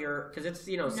Hamilton now that you're because it's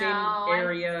same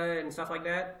area and stuff like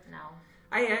that? No.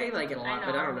 I like it a lot,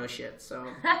 but I don't know shit. So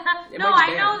no,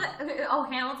 I know that. Oh,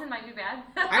 Hamilton might be bad.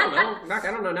 I don't know. I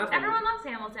don't know nothing. Everyone loves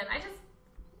Hamilton.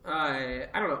 I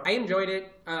don't know. I enjoyed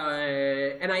it,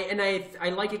 and I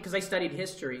like it because I studied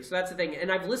history. So that's the thing.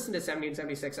 And I've listened to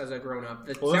 1776 as a grown up.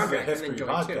 The soundtrack is a history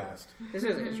podcast. This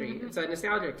is a history. It's a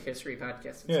nostalgic history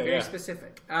podcast. It's very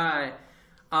specific.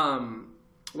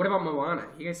 What about Moana?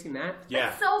 You guys seen that?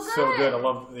 Yeah, it's so good. So good. I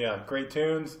love. Great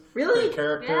tunes. Really? Great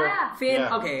character.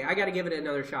 Yeah. Okay, I got to give it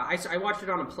another shot. I watched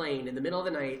it on a plane in the middle of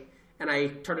the night, and I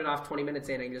turned it off 20 minutes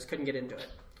in. And I just couldn't get into it.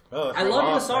 Oh, I love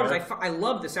the songs. I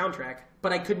love the soundtrack,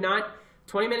 but I could not.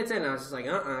 20 minutes in, I was just like,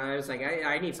 I was like,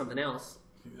 I need something else.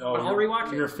 Oh, but I'll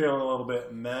rewatch it. You're feeling a little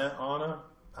bit meh on it?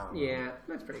 Yeah,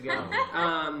 that's pretty good.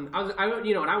 I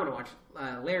want to watch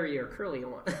Larry or Curly.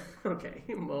 Okay,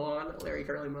 Moana, Larry,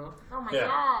 Curly, Mo. Oh my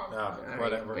god.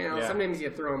 Whatever. Right. Sometimes you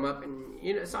throw them up and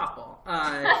softball.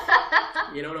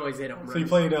 You don't always hit them. So you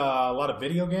played a lot of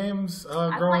video games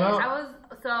growing up?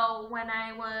 So when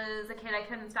I was a kid, I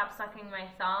couldn't stop sucking my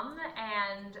thumb,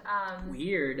 and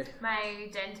weird.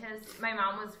 My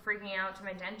mom was freaking out to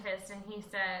my dentist, and he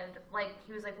said,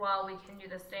 he was like, well, we can do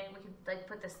this thing. We could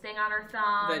put this thing on her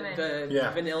thumb.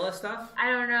 The vanilla stuff. I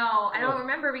don't know. I don't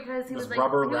remember because he was like,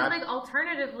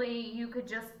 alternatively, you could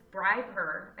just bribe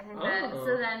her. I think that.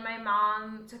 So then my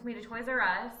mom took me to Toys R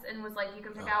Us and was like, you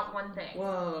can pick out one thing.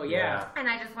 Whoa, yeah. And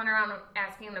I just went around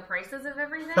asking the prices of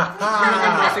everything.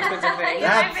 Most expensive thing.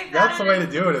 That's the way to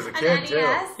do it as a kid, too.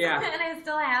 Yeah. And I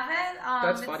still have it.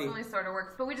 That's funny. It only sort of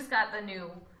works. But we just got the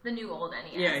new old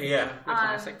NES. Yeah. The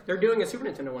classic. They're doing a Super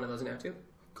Nintendo one of those now, too.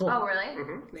 Cool. Oh, really?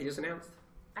 Mm-hmm. They just announced.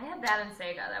 I had that in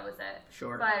Sega. That was it.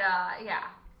 Sure. But, yeah,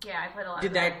 I played a lot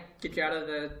of that. Did that get you out of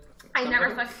the... I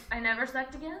never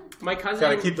sucked again. My cousin...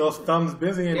 Gotta keep those thumbs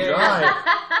busy and dry.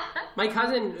 My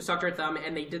cousin sucked her thumb,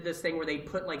 and they did this thing where they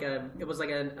put a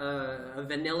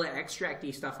vanilla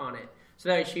extract-y stuff on it. So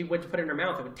that she would put it in her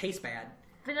mouth, it would taste bad.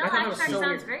 Vanilla extract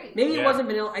sounds great. Maybe it wasn't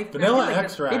vanilla. Vanilla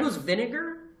extract. Maybe it was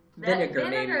vinegar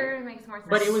Vinegar makes more sense.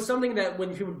 But it was something that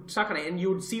when she would suck on it, and you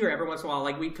would see her every once in a while,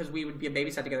 like because we would be a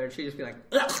babysat together, and she'd just be like,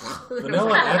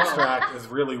 vanilla extract is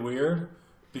really weird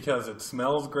because it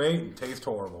smells great and tastes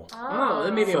horrible. Oh,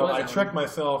 then maybe it was. I tricked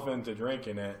myself into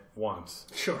drinking it once.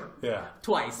 Sure. Yeah.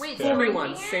 Twice. Wait, Fool me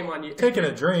once. Same on you. Taking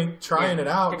a drink, trying it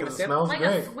out because it smells like great.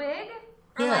 Like a swig?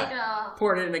 Or yeah. like a...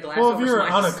 Poured it in a glass. Well, if you're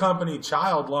an unaccompanied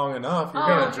child long enough, you're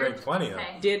going to drink plenty of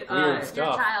weird stuff. You're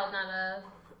a child, not a...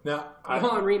 Now,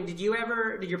 hold on, Ream, did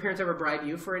your parents ever bribe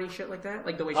you for any shit like that?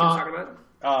 Like the way she was talking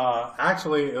about?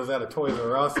 Actually, it was at a Toys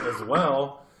R Us as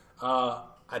well.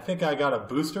 I think I got a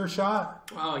booster shot.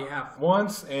 Oh, yeah.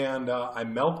 Once, and I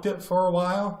milked it for a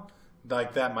while.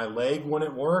 Like that, my leg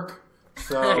wouldn't work.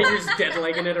 So you're just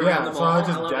dead-legging it around the mall. So I was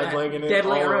just dead-legging it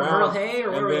all around. Pearl Hay,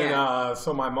 or where were we at?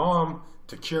 So my mom,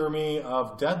 to cure me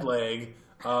of dead leg,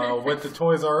 went to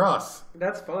Toys R Us.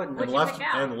 That's fun.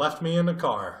 And left me in the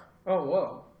car. Oh,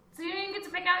 whoa. So you didn't get to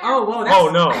pick out your... Oh,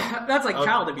 no. That's like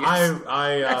child abuse.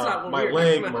 My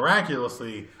leg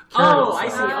miraculously cured I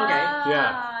see. Okay.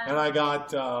 Yeah. And I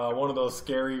got one of those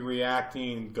scary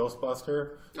reacting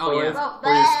Ghostbuster toys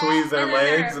where you squeeze their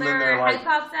legs and then they're like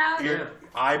pops out.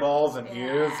 eyeballs and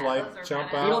ears like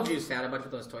jump out. Beetlejuice had a bunch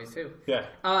of those toys too. Yeah.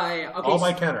 Okay, all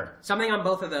by Kenner. Something on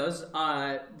both of those.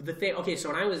 The thing. Okay, so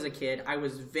when I was a kid, I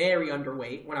was very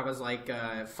underweight when I was like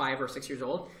 5 or 6 years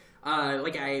old.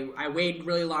 I weighed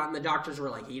really a lot, and the doctors were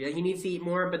like, he needs to eat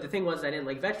more. But the thing was, I didn't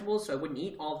like vegetables, so I wouldn't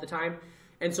eat all the time.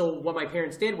 And so what my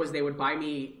parents did was they'd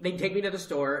take me to the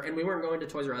store, and we weren't going to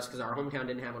Toys R Us because our hometown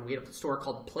didn't have one. We had a store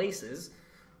called Places.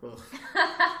 It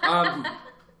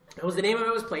was the name of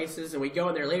it was Places, and we'd go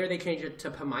in there. Later they changed it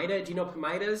to Pomida. Do you know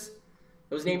Pomidas?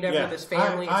 It was named after this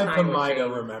family. I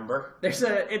Pomida remember. It's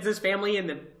this family,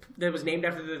 and that was named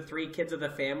after the 3 kids of the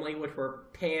family, which were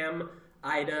Pam,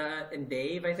 Ida, and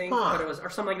Dave, I think. But it was, or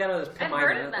something like that. It was Pomida. I've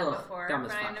heard of them before. Dumb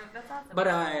as fuck. That's awesome. But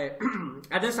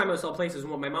at this time it was all Places,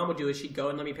 and what my mom would do is she'd go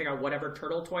and let me pick out whatever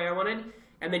turtle toy I wanted,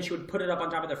 and then she would put it up on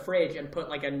top of the fridge and put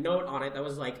like a note on it that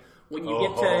was like, when you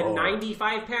get to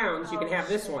 95 pounds, you can have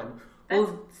this one. That's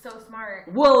so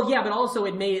smart. Well, yeah, but also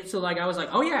it made it so like I was like,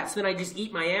 oh yeah, so then I just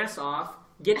eat my ass off,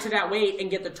 get to that weight, and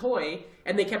get the toy,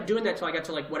 and they kept doing that till I got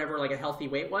to like whatever like a healthy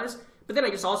weight was. But then I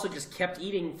just also just kept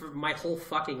eating for my whole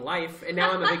fucking life, and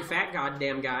now I'm a big fat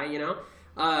goddamn guy, you know.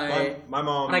 My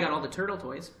mom. But I got all the turtle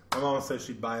toys. My mom said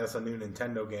she'd buy us a new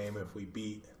Nintendo game if we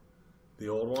beat the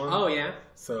old one. Oh yeah.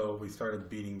 So we started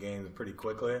beating games pretty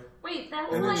quickly. Wait,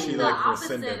 that's and like she, the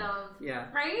opposite rescinded. of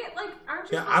right? Like,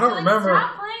 aren't you? Yeah, I don't remember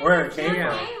where it came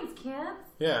from. Games, kids.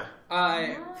 Yeah.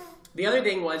 The other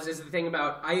thing is the thing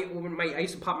about I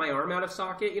used to pop my arm out of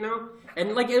socket, you know,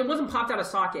 and like it wasn't popped out of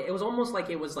socket. It was almost like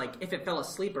it was like if it fell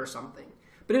asleep or something.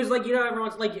 But it was like, you know,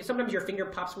 everyone's like, sometimes your finger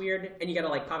pops weird and you gotta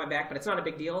like pop it back, but it's not a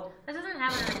big deal. That doesn't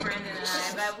happen to Brandon and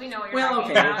I, but we know what you're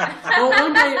talking about. Well,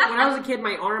 one day when I was a kid,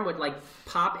 my arm would like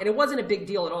pop, and it wasn't a big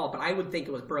deal at all, but I would think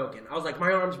it was broken. I was like,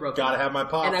 my arm's broken. Gotta have my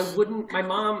pops. And I wouldn't, my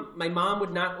mom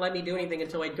would not let me do anything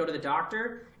until I'd go to the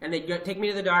doctor, and they'd take me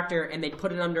to the doctor, and they'd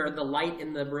put it under the light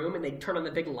in the room, and they'd turn on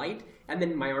the big light, and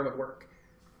then my arm would work.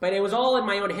 But it was all in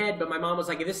my own head, but my mom was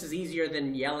like, this is easier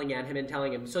than yelling at him and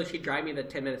telling him. So she'd drive me the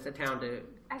 10 minutes to town to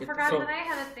I forgot that I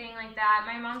had a thing like that.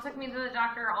 My mom took me to the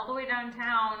doctor all the way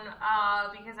downtown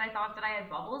because I thought that I had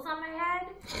bubbles on my head.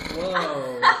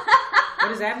 Whoa. What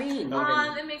does that mean?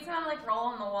 It makes me want to like roll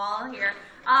on the wall here.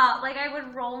 Like I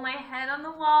would roll my head on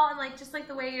the wall and like just like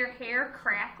the way your hair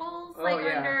crackles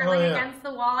against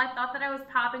the wall. I thought that I was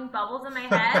popping bubbles in my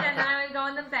head, and then I would go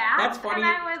in the bath. That's funny. And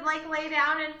I would like lay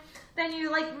down, and then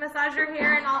you like massage your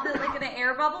hair and all the like the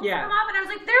air bubbles come up, and I was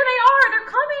like, there they are, they're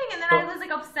coming, and then I was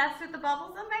like obsessed with the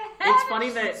bubbles in my head. It's funny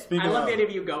that I love the idea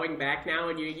of you going back now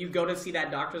and you go to see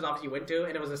that doctor's office you went to,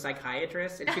 and it was a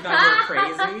psychiatrist, and she thought you were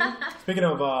crazy. Speaking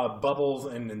of bubbles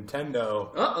and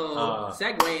Nintendo.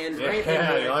 Segueing right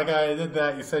into it. Like I did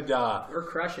that. You said we're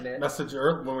crushing it.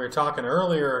 When we were talking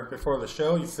earlier before the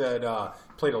show, you said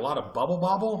played a lot of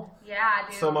Bobble. Yeah,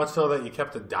 dude. So much so that you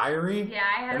kept a diary. Yeah,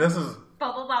 I had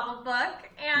Bubble book,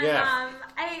 and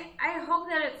I hope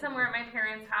that it's somewhere at my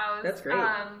parents' house. That's great.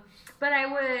 But I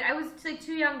was like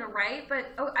too young to write. But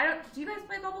I don't. Do you guys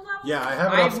play Bubble? Yeah, I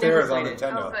have it upstairs on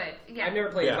Nintendo. Oh, good. Yeah. I've never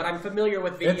played it, but I'm familiar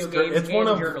with video games and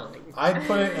journaling. I'd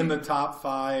put it in the top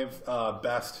 5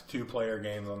 best 2-player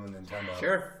games on the Nintendo.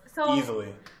 Sure. So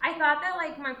easily. I thought that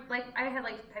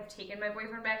I've taken my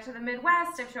boyfriend back to the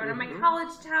Midwest. I've showed him my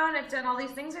college town. I've done all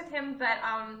these things with him, but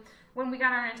when we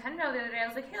got our Nintendo the other day, I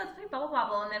was like, hey, let's play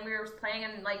Bobble. And then we were playing,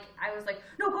 and like I was like,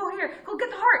 no, go here. Go get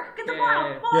the heart. Get the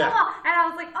bottle. Blah, blah, blah. And I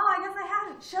was like, oh, I guess I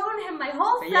haven't shown him my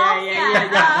whole self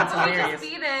yet. That's we hilarious.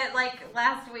 just beat it like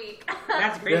last week.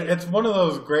 That's great. Yeah, it's one of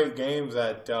those great games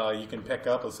that you can pick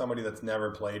up with somebody that's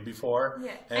never played before.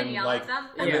 Yeah. And yell like,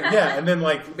 at them. And then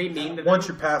like Be mean to once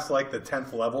you pass like the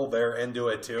 10th level, they're into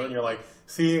it too, and you're like,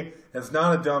 see, it's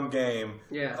not a dumb game.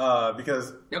 Yeah.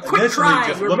 Because quit initially trying.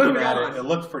 just We're looking moving at on. it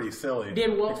looks pretty silly.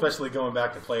 Dan, well- especially going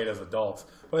back to play it as adults.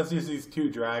 But it's just these two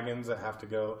dragons that have to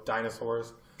go,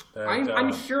 dinosaurs. That,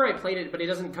 I'm sure I played it, but it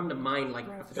doesn't come to mind like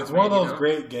right off the top it's of my one of head, those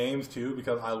great games too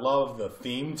because I love the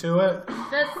theme to it.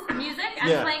 The music,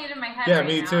 I'm playing it in my head. Yeah, right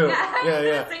me now. too.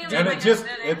 Yeah. And it's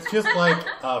just like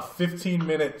a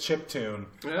 15-minute chiptune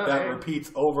that repeats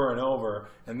over and over.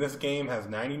 And this game has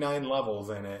 99 levels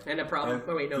in it. And a problem.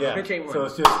 Oh wait, no, Yeah. pitch ain't one. So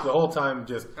it's just the whole time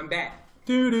just I'm back.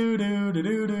 do do do do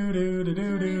do do do do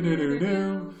do do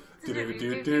do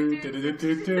do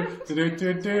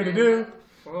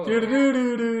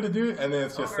do. And then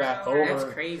it's just that over. That's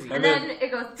crazy. And then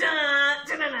it goes dun,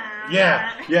 dun, dun, dun,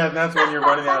 yeah, and that's when you're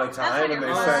running out of time, when and they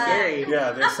you're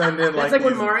send they send in That's like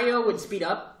when Mario would speed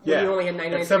up. When you only had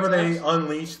 99 except when they seconds.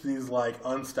 unleash these like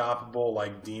unstoppable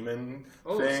like demon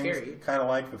things, scary. kind of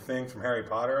like the thing from Harry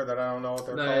Potter that I don't know what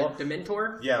they're called. The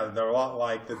Dementor. Yeah, they're a lot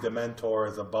like the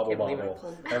Dementor is a bubble Can't believe I bubble,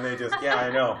 pulled- and they just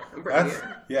I know. I'm pretty good.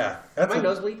 That's My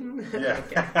nose bleeding.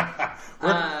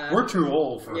 Yeah, we're too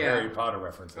old for Harry Potter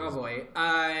references. Oh boy.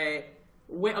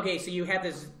 Okay, so you had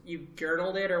this. You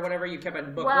journaled it or whatever. You kept a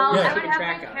book. Well, what were you I would keeping have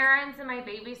track my of? parents and my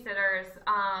babysitters.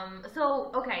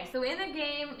 So in the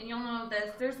game, and you'll know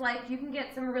this, there's like you can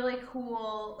get some really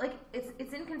cool. Like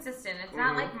it's inconsistent. It's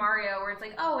not like Mario where it's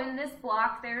like, oh, in this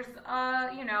block there's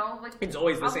like It's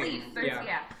always the a same. leaf. There's,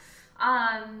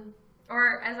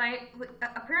 Or as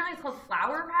apparently it's called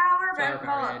flower power, but I would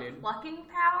call it plucking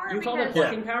power. You call it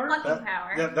plucking power? Plucking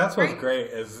power. Yeah, that's what's great.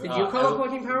 Is Did you call it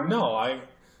plucking power? No,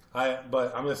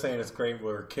 but I'm just saying it's great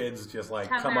where kids just like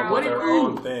Have come their up own- with their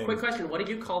own thing. Quick question: what did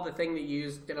you call the thing that you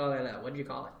used? What did you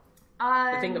call it?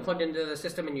 The thing that plugged into the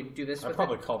system and you do this I with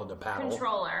probably called it a paddle.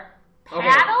 Controller. Okay.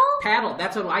 Paddle? Paddle.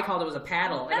 That's what I called it. Was a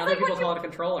paddle, and That's other like people what call it a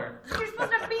controller. You're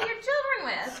supposed to beat your children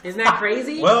with. Isn't that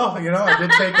crazy? Well, I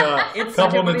did take a It's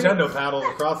couple such a Nintendo paddles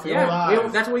across the old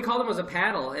eyes. that's what we called them, was a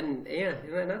paddle, and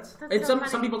isn't that nuts? That's And so some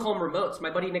funny. people call them remotes.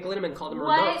 My buddy Nick Linneman called them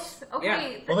What? remotes. Okay.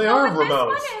 Yeah. Well, they are This remotes.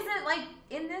 one isn't like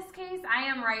in this case I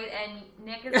am right and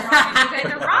Nick is wrong and you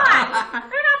guys are wrong. They're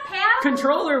not paddles.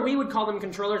 Controller, we would call them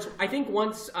controllers. I think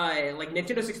once, like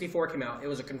Nintendo 64 came out, it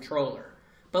was a controller.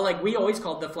 But like we always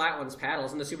called the flat ones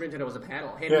paddles, and the Super Nintendo was a paddle.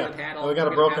 Hand me the paddle. Oh, we got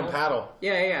a broken paddle.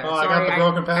 Yeah. Oh, Sorry, I got the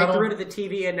broken paddle. I threw it at the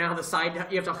TV, and now the side.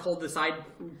 You have to hold the side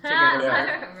together.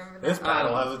 Yeah. Remember that. This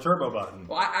paddle has a turbo button.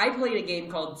 Well, I played a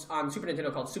game called on Super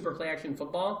Nintendo called Super Play Action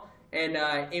Football, and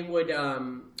it would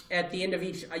at the end of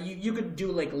each you could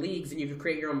do like leagues, and you could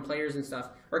create your own players and stuff,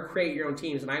 or create your own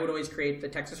teams. And I would always create the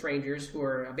Texas Rangers, who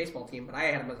are a baseball team, but I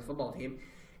had them as a football team.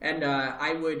 And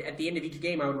I would, at the end of each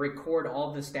game, I would record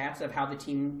all the stats of how the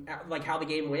team, like how the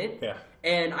game went. Yeah.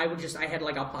 And I had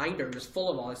like a binder just full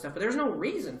of all this stuff, but there's no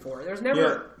reason for it. There's never.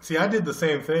 Yeah. See, I did the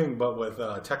same thing, but with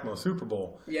Tecmo Super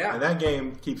Bowl. Yeah. And that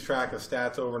game keeps track of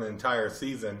stats over an entire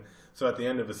season. So at the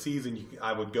end of the season,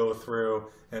 I would go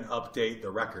through and update the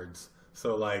records.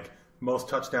 So like most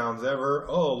touchdowns ever.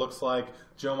 Oh, looks like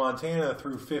Joe Montana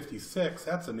threw 56.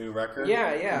 That's a new record. Yeah.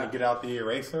 And you get out the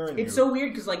eraser. And It's so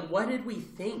weird because like, what did we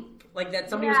think? Like that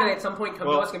somebody was gonna at some point come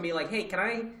to us and be like, "Hey, can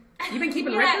I? You've been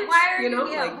keeping records? Why are you?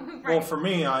 like, Right. Well, for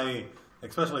me,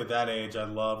 especially at that age, I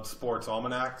loved sports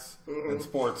almanacs and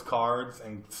sports cards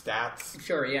and stats.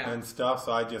 Sure, yeah. And stuff,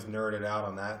 so I just nerded out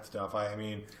on that stuff. I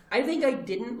mean... I think I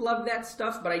didn't love that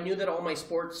stuff, but I knew that all my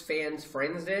sports fans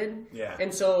friends did. Yeah.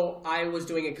 And so I was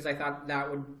doing it because I thought that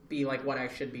would be like what I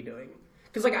should be doing.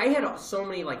 Because like I had so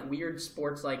many like weird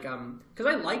sports, like because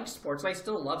I liked sports and I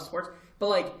still love sports, but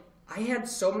like I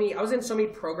was in so many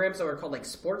programs that were called like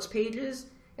sports pages.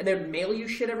 And they would mail you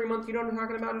shit every month. You know what I'm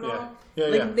talking about at all?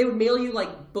 Yeah. They would mail you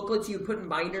like booklets you would put in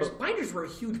binders. Binders were a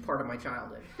huge part of my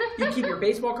childhood. You'd keep your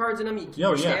baseball cards in them. You'd keep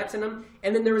your stats in them.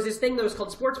 And then there was this thing that was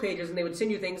called sports pages, and they would send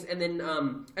you things. And then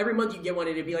every month you'd get one,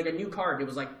 and it'd be like a new card. And it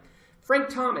was like Frank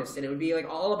Thomas, and it would be like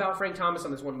all about Frank Thomas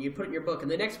on this one. And you'd put it in your book.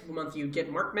 And the next month you'd get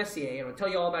Mark Messier, and it would tell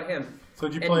you all about him. So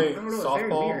did you play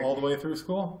softball all the way through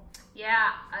school? Yeah.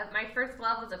 My first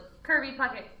glove was a Kirby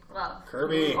Puckett glove.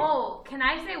 Kirby. Oh, can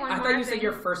I say one more thing? I thought you said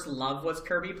your first love was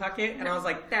Kirby Puckett, and I was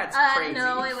like, that's crazy.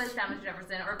 No, it was Thomas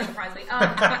Jefferson, or Bill Presley.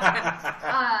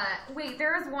 Wait,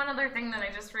 there was one other thing that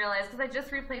I just realized, because I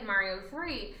just replayed Mario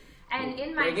 3, And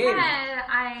in my head,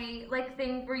 I like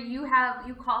think where you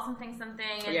call something.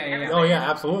 And Oh yeah,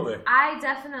 absolutely. I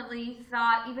definitely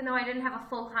thought, even though I didn't have a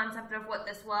full concept of what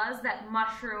this was, that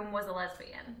Mushroom was a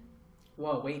lesbian.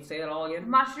 Whoa, wait, say that all again?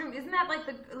 Mushroom, isn't that like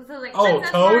the like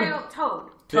Princess Toad? Mario?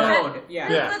 Toad.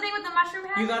 Yeah. The thing with the mushroom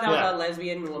head? You thought that was a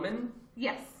lesbian woman?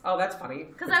 Yes. Oh, that's funny.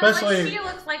 Because I was like, she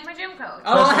looks like my gym coach.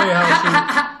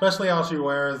 Especially how she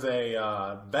wears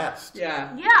a vest.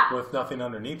 Yeah. With nothing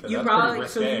underneath it. You That's probably pretty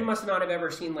risque. So you must not have ever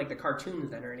seen like the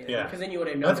cartoons then or anything. Yeah. Because then you would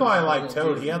have known. That's why I like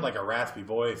Toad. He had like a raspy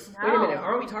voice. No. Wait a minute,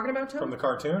 aren't we talking about Toad? From the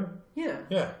cartoon? Yeah.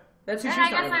 Yeah. That's who and she's I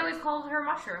guess about. I always called her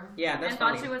Mushroom. Yeah, that's and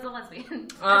funny. thought she was a lesbian.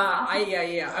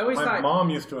 I always thought my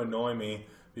mom used to annoy me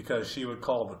because she would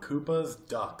call the Koopas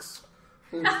ducks.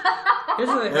 And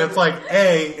it's like,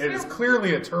 it is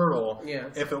clearly a turtle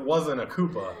if it wasn't a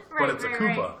Koopa, but it's a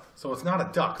Koopa. Right. So it's not a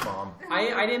duck, Mom.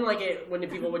 I didn't like it when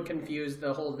people would confuse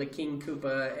the King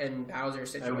Koopa and Bowser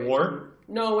situation. And Wart?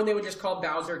 No, when they would just call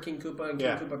Bowser King Koopa and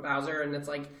King Koopa Bowser, and it's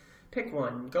like, pick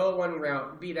one, go one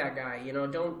route, be that guy.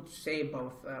 Don't say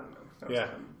both. I don't know. Yeah.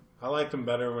 I liked him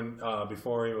better when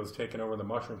before he was taking over the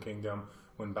Mushroom Kingdom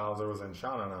when Bowser was in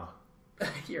Sha-Na-Na.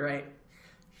 You're right.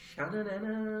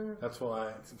 Sha-na-na-na. That's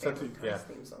why it's theme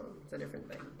song. It's a different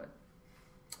thing, but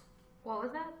what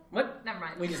was that? What? Never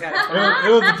mind. We just had it.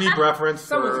 It was a deep reference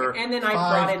for and then I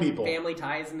brought in people. Family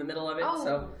Ties in the middle of it. Oh,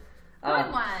 so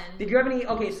good one. Did you have any?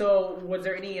 Okay, so was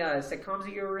there any sitcoms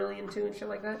that you were really into and shit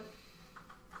like that?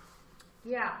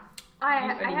 Yeah.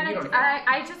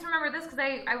 I just remember this because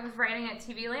I was writing at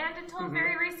TV Land until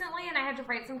very recently, and I had to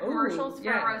write some commercials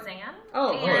for Roseanne. Nice.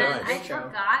 I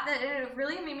forgot that it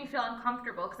really made me feel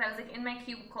uncomfortable because I was like in my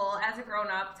cubicle as a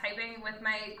grown-up typing with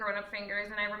my grown-up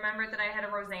fingers, and I remembered that I had a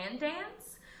Roseanne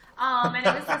dance. And it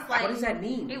was just like, what does that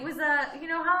mean? It was you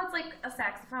know how it's like a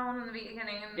saxophone in the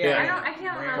beginning. And I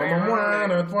can't remember. And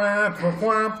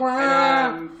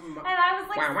I was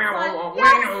like, yes.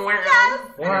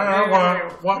 I was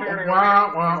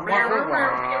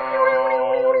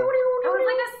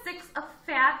like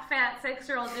fat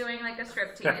 6-year-old doing like a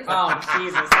striptease. Oh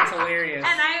Jesus, that's hilarious.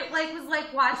 And I was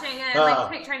watching it,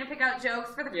 and trying to pick out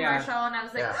jokes for the commercial, and I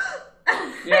was like.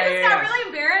 I just got really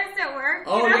embarrassed at work.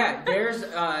 Yeah, there's.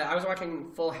 I was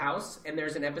watching Full House, and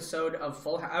there's an episode of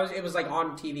Full House. It was like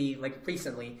on TV like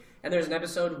recently, and there's an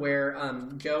episode where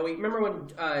Joey. Remember when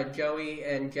Joey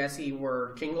and Jesse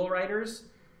were jingle writers?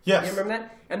 Yes. You remember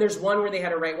that? And there's one where they had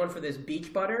to write one for this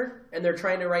beach butter, and they're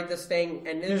trying to write this thing,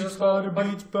 and there's this whole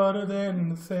beach butter, then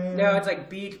the sand. No, it's like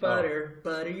beach butter,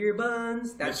 butter your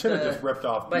buns. They should have just ripped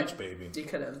off Beach Baby. You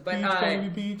could have, but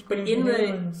beach but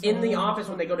baby, in the office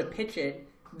when they go to pitch it,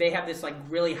 they have this like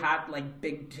really hot like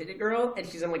big titted girl, and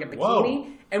she's in like a bikini. Whoa.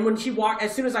 And when she walked,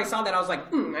 as soon as I saw that, I was like,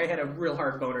 I had a real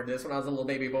hard boner to this when I was a little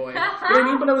baby boy. You know what I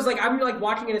mean? But I was like, I'm like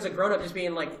watching it as a grown up, just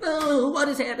being like, oh, what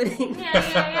is happening?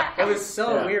 Yeah. It was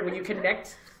so weird when you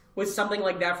connect with something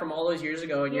like that from all those years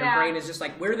ago, and your brain is just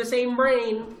like, we're the same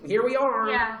brain. Here we are.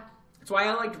 Yeah. That's why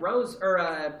I liked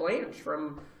Blanche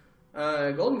from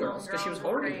Golden Girls, because she was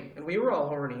horny, and we were all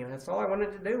horny, and that's all I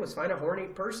wanted to do was find a horny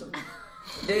person.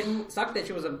 Didn't suck that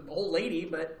she was an old lady,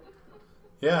 but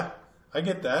yeah, I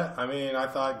get that. I mean, I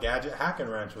thought Gadget Hack and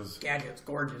Wrench was Gadget's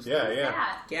gorgeous.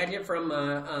 Yeah. Gadget from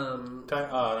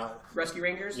Rescue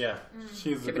Rangers. Yeah,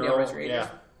 she's the Chippendale girl. Rescue Rangers.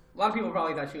 A lot of people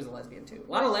probably thought she was a lesbian too.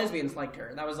 A lot of lesbians liked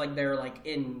her. That was like their like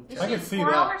in. I can see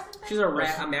that. She's a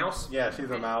mouse. Yeah, she's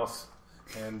a mouse.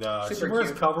 And she Super wears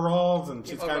cute. coveralls, and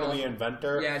she's kind of the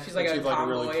inventor. Yeah, she's like a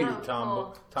really cute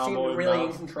tomboy. She's really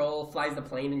in control, flies the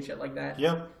plane and shit like that.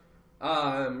 Yep.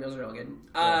 It was real good.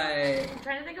 I'm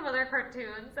trying to think of other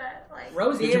cartoons that like.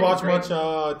 Roseanne. Did you watch much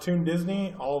Toon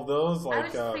Disney? All of those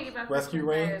like Rescue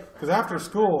Rangers? Because after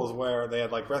school is where they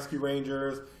had like Rescue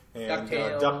Rangers and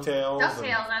DuckTales. DuckTales, I was a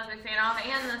big fan of,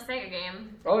 and the Sega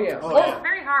game. Oh yeah. It's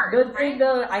very hard. Right?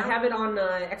 I have it on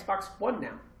Xbox One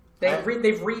now. They've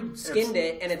reskinned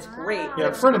it, and it's great. Yeah,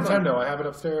 it's for Nintendo. I have it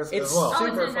upstairs as well. It's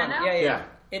super fun. Yeah.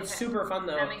 It's super fun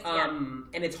though,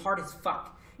 and it's hard as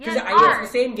fuck. Because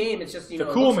it's the same game. It's just it's a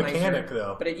cool mechanic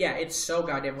though. But it's so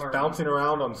goddamn hard. Bouncing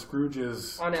around on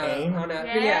Scrooge's cane. And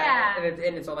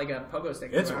it's on like a pogo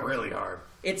stick. It's really hard.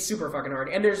 It's super fucking hard.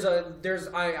 And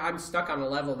I'm stuck on a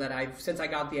level that since I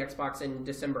got the Xbox in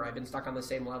December, I've been stuck on the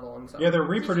same level. And so yeah, they're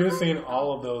reproducing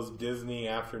all of those Disney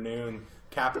afternoon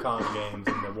Capcom games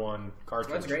into one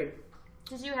cartridge. That's great.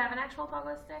 Did you have an actual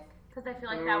pogo stick? Because I feel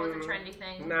like that was a trendy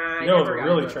thing. Nah, it was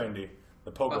really trendy.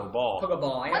 The pogo ball. Pogo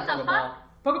ball. I had pogo ball.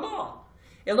 Pokeball.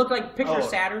 It looked like picture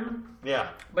Saturn. Yeah.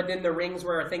 But then the rings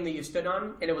were a thing that you stood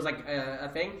on, and it was like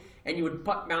a thing, and you would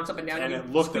bounce up and down. And it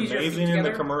looked amazing in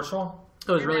the commercial.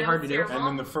 It was really hard to do. And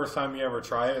then the first time you ever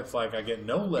try it, it's like I get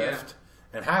no lift,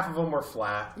 and half of them were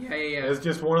flat. Yeah. It was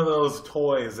just one of those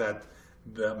toys that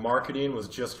the marketing was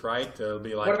just right to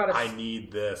be like, I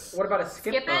need this. What about a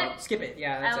Skip It? Skip It,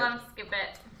 yeah. That's I love Skip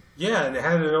It. Yeah, and it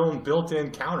had its own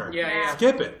built-in counter. Yeah.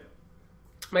 Skip It.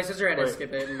 My sister had to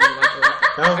Skip It, and we liked it a lot.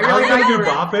 I was going to do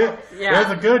Bop It. Yeah.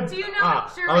 There's a good... Do you know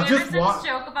Drew Anderson's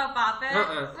joke about Bop It?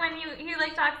 Uh-uh. When he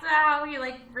like talks about how he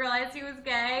like realized he was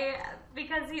gay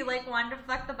because he like wanted to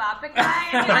fuck the Bop It guy,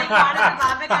 and he like wanted the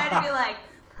Bop It guy to be like,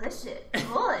 push it,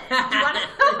 pull it.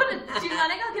 Do you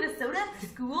want to go get a soda after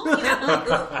school? You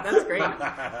know? That's great.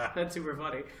 That's super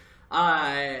funny.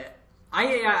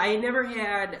 I never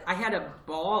had. I had a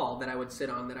ball that I would sit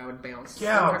on that I would bounce.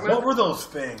 Yeah, what were those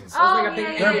things?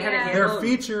 They're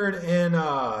featured in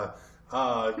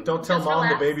Don't Tell Mom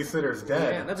the Babysitter's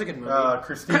Dead. Yeah, that's a good movie.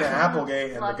 Christina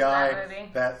Applegate and the guy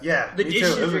that the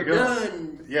dishes are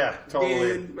done. Yeah,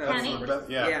 totally. Dude,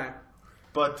 yeah.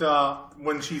 But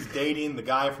when she's dating the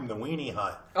guy from the Weenie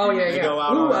Hut, they go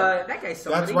out. That guy's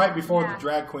somebody. That's right before the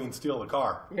drag queens steal the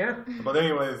car. Yeah. But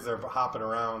anyways, they're hopping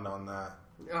around on that.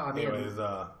 Oh, man. Anyways,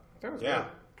 yeah.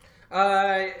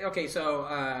 Okay, so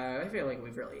I feel like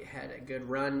we've really had a good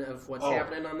run of what's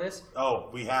happening on this. Oh,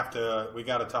 we got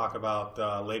to talk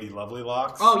about Lady Lovely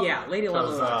Locks. Oh yeah, Lady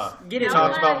Lovely Locks. We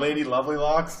talked about Lady Lovely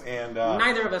Locks, and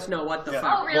neither of us know what the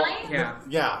fuck. Oh really?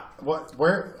 Well,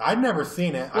 yeah. I'd never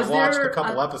seen it. I watched a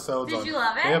couple episodes. Did you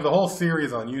love it? They have the whole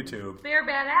series on YouTube. They're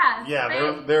badass.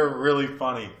 Yeah, they're really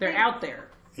funny. They're out there.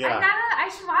 Yeah. I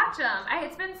should watch them.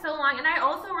 It's been so long, and I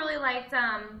also really liked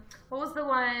what was the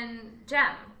one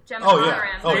Gem totally.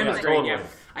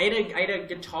 I had a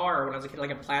guitar when I was a kid, like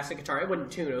a plastic guitar. It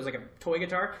wouldn't tune. It was like a toy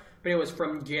guitar, but it was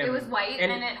from Jim. It was white,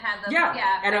 and it had the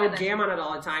and I would jam on it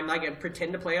all the time. Like I'd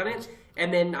pretend to play on it,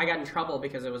 and then I got in trouble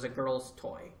because it was a girl's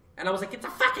toy, and I was like, "It's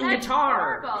a fucking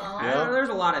guitar." There's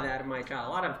a lot of that in my child.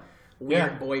 A lot of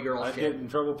weird boy girl shit. I get in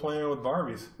trouble playing with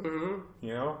Barbies. Mm-hmm.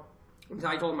 You know. Until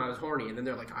I told them I was horny, and then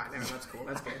they're like, no, that's cool,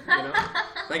 that's good. You know?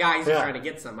 Like, he's just trying to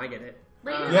get some, I get it.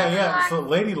 So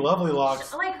Lady Lovely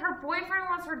Locks. Like, her boyfriend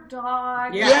wants her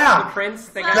dog. Yeah. The prince.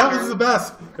 That was the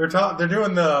best. They're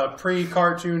doing the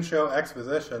pre-cartoon show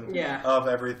exposition of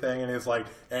everything, and it's like,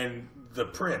 and the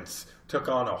prince took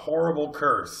on a horrible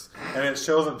curse, and it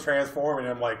shows him transforming.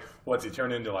 And I'm like, what's he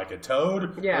turn into, like a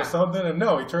toad or something? And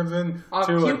no, he turns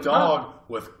into a dog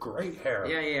with great hair.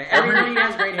 Yeah. Everybody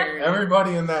has great hair.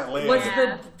 Everybody in that lady. Was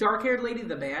the dark-haired lady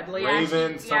the bad lady?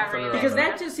 Raven, something. Raven. Because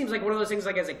that just seems like one of those things.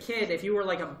 Like as a kid, if you were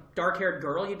like a dark-haired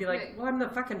girl, you'd be like, "Well, I'm the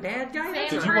fucking bad guy."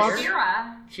 Did you watch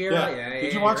Shira?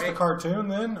 Did you watch the cartoon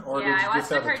then, or did you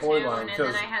just have the toy line? And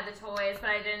then I had the toys, but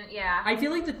I didn't. Yeah. I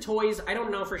feel like the toys. I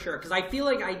don't know for sure because I feel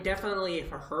like I definitely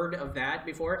heard of that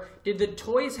before. Did the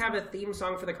toys have a theme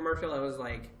song for the commercial that was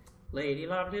like "Lady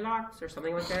Lovely Locks" or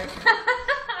something like that?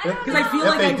 Because I feel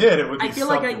like I feel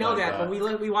like I know that, but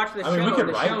we watched the show. We could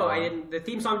write I didn't. The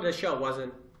theme song to the show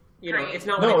wasn't. You know, it's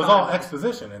not. No, it was all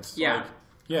exposition. It's like.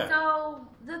 Yeah. So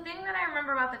the thing that I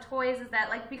remember about the toys is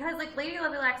that because Lady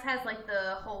Lovely Locks has like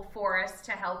the whole forest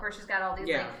to help her. She's got all these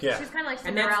she's kind of like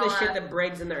Cinderella. And that's the shit that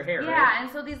braids in their hair. Yeah, right?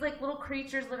 and so these like little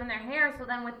creatures live in their hair. So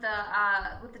then with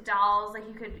the dolls, like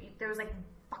there was like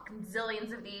fucking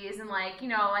zillions of these, and like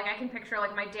I can picture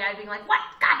like my dad being like, "What?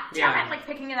 God damn it!" Like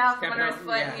picking it out from under his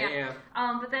foot.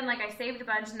 But then like I saved a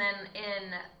bunch, and then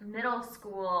in middle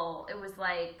school it was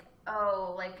like.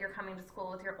 Oh, like you're coming to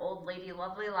school with your old Lady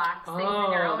Lovely Locks. Oh,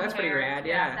 your own that's hair. pretty rad,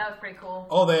 yeah. That was pretty cool.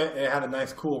 Oh, it had a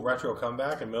nice, cool retro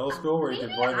comeback in middle school where you could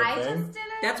play the thing.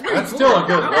 That's still a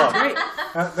good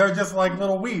look. They're just like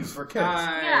little weaves for kids.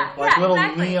 Little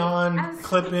neon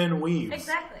clip-in weaves.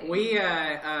 Exactly.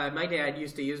 My dad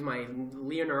used to use my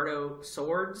Leonardo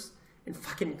swords and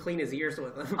fucking clean his ears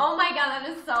with them. Oh my god, that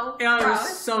is so gross. It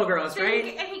was so gross,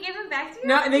 right? And he gave them back to you?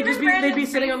 No, and they'd be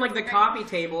sitting on like the coffee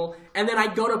table, and then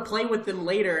I'd go to play with them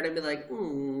later, and I'd be like,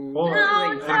 ooh. Well,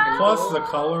 and plus the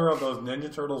color of those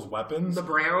Ninja Turtles weapons, the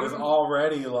brown, is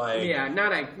already like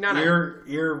not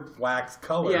earwax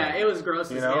color. Yeah, it was gross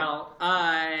as hell.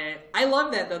 I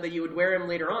love that though that you would wear them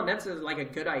later on. That's like a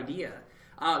good idea.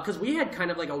 Because we had kind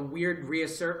of like a weird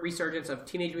resurgence of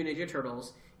Teenage Mutant Ninja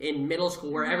Turtles in middle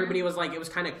school, where everybody was like, it was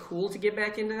kind of cool to get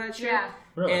back into that shit. Yeah.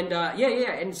 Really? And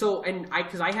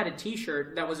because I had a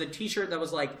T-shirt that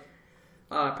was like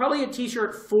probably a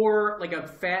T-shirt for like a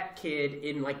fat kid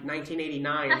in like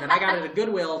 1989 that I got at a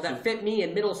Goodwill that fit me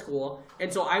in middle school,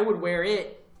 and so I would wear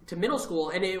it to middle school,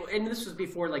 and this was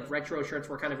before like retro shirts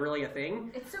were kind of really a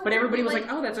thing. It's so but everybody was like,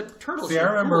 "Oh, that's a turtle shirt." See, I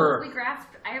remember we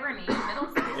grasped irony in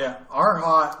middle school. Yeah, our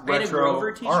hot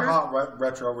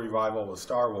retro revival was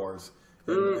Star Wars,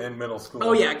 in middle school.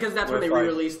 Oh yeah, because that's when they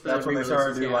re-released. That's when they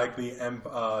started to do like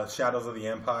the Shadows of the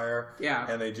Empire. Yeah,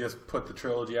 and they just put the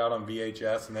trilogy out on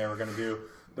VHS, and they were going to do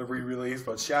the re-release,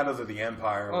 but Shadows of the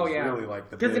Empire was really like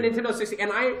the because the Nintendo 60.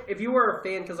 And if you were a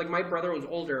fan, because like my brother was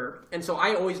older, and so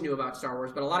I always knew about Star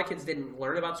Wars, but a lot of kids didn't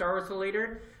learn about Star Wars till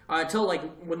later, till like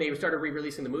when they started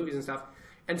re-releasing the movies and stuff.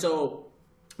 And so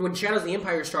when Shadows of the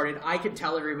Empire started, I could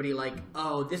tell everybody like,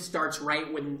 oh, this starts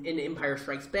right when Empire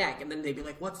Strikes Back, and then they'd be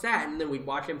like, what's that? And then we'd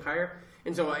watch Empire,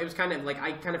 and so it was kind of like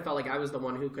I kind of felt like I was the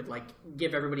one who could like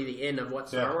give everybody the in of what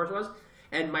Star Wars was.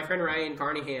 And my friend Ryan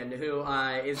Carnahan, who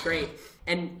is great,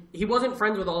 and he wasn't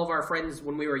friends with all of our friends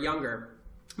when we were younger.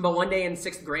 But one day in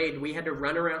 6th grade, we had to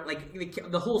run around, like,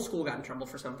 the whole school got in trouble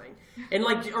for something. And,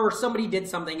 like, or somebody did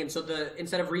something, and so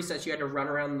instead of recess, you had to run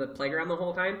around the playground the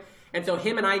whole time. And so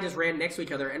him and I just ran next to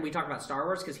each other, and we talked about Star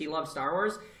Wars, because he loved Star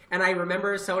Wars. And I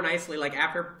remember so nicely, like,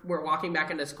 after we're walking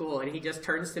back into school, and he just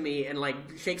turns to me and, like,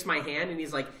 shakes my hand, and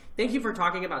he's like, thank you for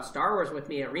talking about Star Wars with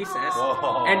me at recess.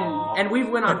 And we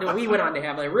went on to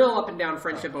have a real up and down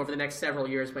friendship over the next several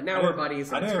years, but now we're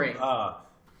buddies, and it's great.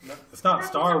 It's not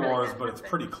Star Wars, but it's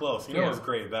pretty close. You know, it was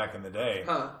great back in the day.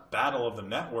 Battle of the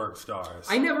Network Stars.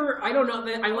 I don't know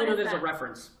that. I only know there's a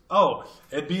reference. Oh,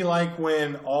 it'd be like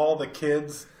when all the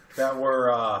kids that were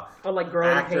like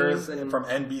actors from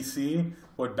NBC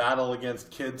would battle against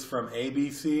kids from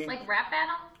ABC. Like rap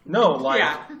battle? No,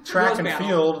 like track and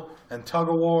field and tug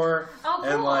of war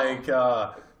and like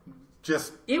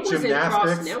just it was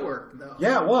gymnastics. Cross Network though.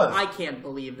 Yeah, it was. I can't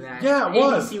believe that. Yeah, it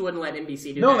was. ABC wouldn't let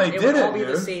NBC do that. No, they didn't. It would all be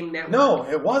the same network. No,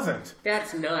 it wasn't.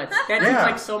 That's nuts. That seems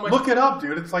like so much. Look it up,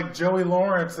 dude. It's like Joey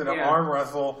Lawrence in an arm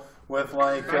wrestle with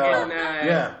like Kirk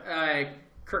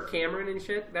Cameron and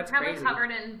shit. That's probably crazy.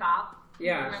 Covered in Bop.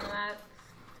 Yeah. Remember that?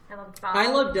 I loved Bop. I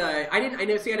loved.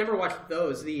 I never watched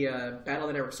those, the Battle of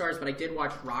the Network Stars, but I did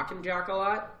watch Rock and Jock a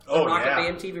lot.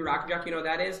 MTV Rock and Jock, you know what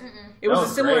that is? It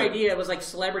was a similar idea. It was like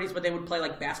celebrities, but they would play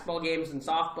like basketball games and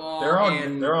softball.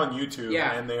 They're on YouTube,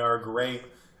 and they are great.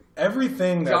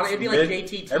 Everything that's it'd be like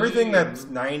JTT. Everything that's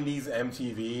 90s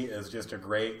MTV is just a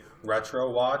great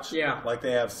retro watch. Yeah, like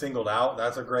they have Singled Out.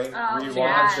 That's a great rewatch.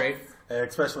 That's great. And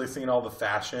especially seeing all the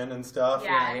fashion and stuff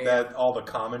that all the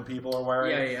common people are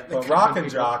wearing. Yeah. But Rock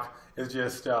and Jock is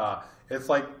just it's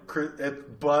like David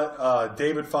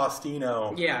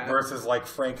Faustino versus like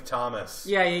Frank Thomas.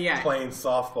 Playing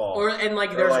softball. And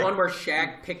like there's one where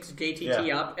Shaq picks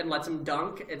JTT up and lets him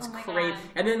dunk. It's crazy.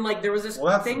 And then like there was this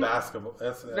thing. Basketball.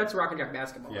 That's Rock and Jock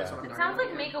basketball. Yeah. It sounds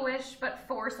like Make-A-Wish, but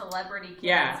for celebrity kids.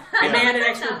 Yeah. And they had an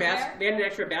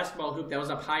extra basketball hoop that was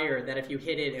up higher that if you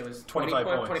hit it, it was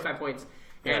 25 points.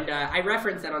 Yeah. And I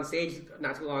referenced that on stage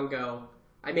not too long ago.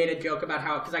 I made a joke about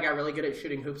how, because I got really good at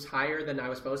shooting hoops higher than I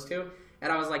was supposed to.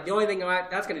 And I was like, the only thing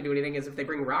that's going to do anything is if they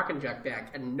bring Rock and Jock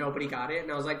back. And nobody got it.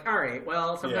 And I was like, all right,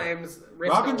 well, sometimes...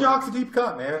 Rock and Jock's a deep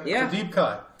cut, man. Yeah. It's a deep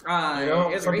cut.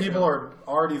 Some people are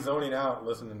already zoning out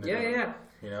listening to it. Yeah.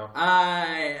 You know?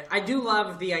 I do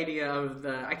love the idea of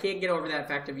I can't get over that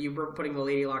fact of you putting the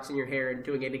lady locks in your hair and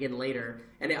doing it again later.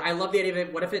 And I love the idea of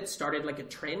it. What if it started like a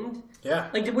trend? Yeah.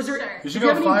 Like, was there... Sure. You should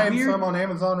go find some on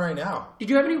Amazon right now.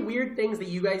 Did you have any weird things that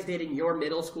you guys did in your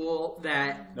middle school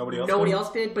that nobody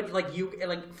else did? But like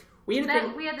we had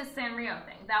the Sanrio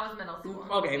thing. That was middle school.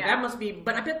 Okay, that must be...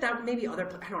 But I bet that maybe other...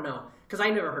 I don't know. Because I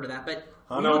never heard of that, but...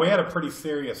 Oh, no, we had a pretty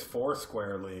serious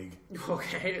Foursquare league.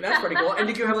 Okay, that's pretty cool. And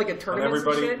did you have like a tournament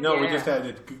and shit? No, we just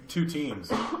had 2 teams.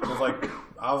 It was like,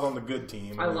 I was on the good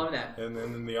team. I love that. And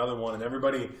then the other one, and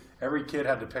every kid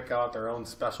had to pick out their own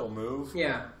special move.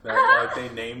 Yeah. That like they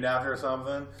named after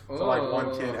something. So like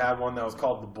one kid had one that was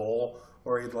called the Bull,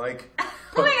 where he'd like... Oh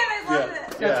my God, I love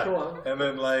it. That's cool. And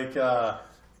then like...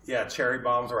 cherry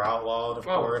bombs were outlawed, of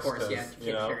course. Of course,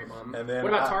 cherry bomb. And then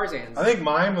what about Tarzan's? I think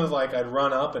mine was like I'd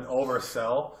run up and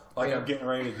oversell, like I'm getting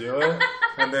ready to do it,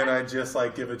 and then I'd just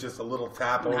like give it just a little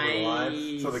tap over the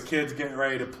line, so the kid's getting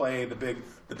ready to play the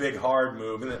big hard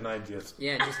move, and then I just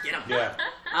get them.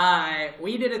 Yeah.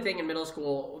 We did a thing in middle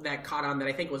school that caught on that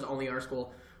I think was only our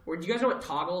school. Do you guys know what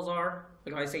toggles are?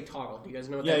 Like when I say toggle, do you guys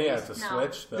know what that is? Yeah, it's a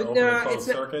switch. The open and closed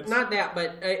circuits. Not that,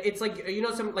 but it's like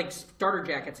some like starter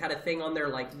jackets had a thing on there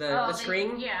like the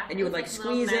string, and you would like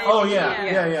squeeze it. Oh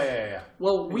yeah.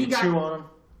 Well, we got chew on them.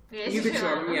 Yeah, you could chew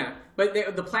on them, yeah. But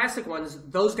the plastic ones,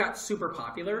 those got super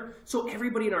popular. So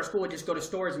everybody in our school would just go to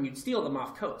stores and you'd steal them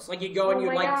off coats. Like you'd go and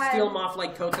you'd steal them off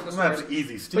like coats at the stores. That's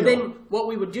easy steal. But then what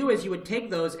we would do is you would take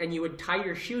those and you would tie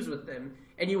your shoes with them.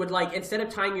 And you would like instead of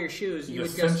tying your shoes, you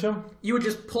would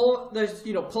just pull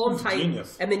them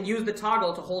tight, and then use the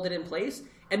toggle to hold it in place.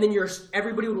 and then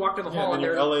everybody would walk down the hall, and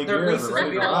their laces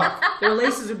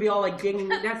would be all like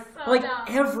dinging.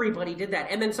 Everybody did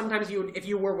that. And then sometimes if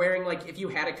you were wearing if you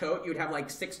had a coat, you'd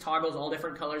have 6 toggles, all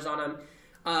different colors on them.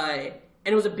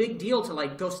 And it was a big deal to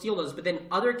go steal those. But then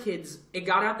other kids, it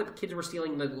got out that kids were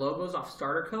stealing the logos off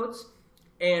starter coats.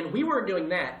 And we weren't doing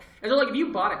that. And so, if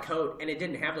you bought a coat and it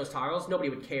didn't have those toggles, nobody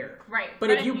would care. Right. But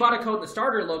if you bought a coat and the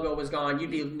starter logo was gone, you'd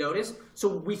be noticed. So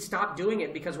we stopped doing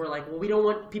it because we're like, well, we don't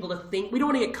want people to think, we don't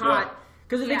want to get caught.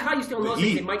 Because if they caught you stealing those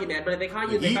things, they might get mad. But if they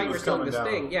caught you, they thought you were stealing this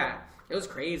thing. Yeah. It was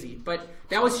crazy. But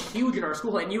that was huge in our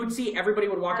school. And you would see everybody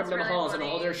would walk up down the halls and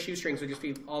all their shoestrings would just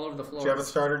be all over the floor. Did you have a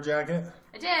starter jacket?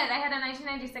 I did. I had a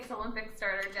 1996 Olympic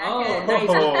starter jacket. Oh, nice.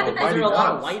 Was there a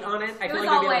lot of white on it? I feel like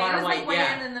there'd be a lot of white.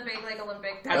 Yeah. And then the big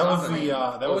Olympic. That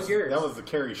was yours. That was the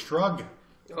Carrie Strug.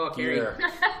 Oh, Carrie.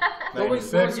 What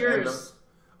was yours?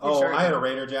 I had a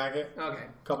Raider jacket. Okay.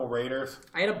 A couple Raiders.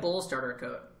 I had a Bull starter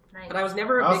coat. Nice. But I was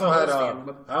never a big Bulls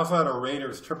fan. I also had a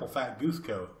Raiders triple fat goose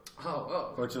coat.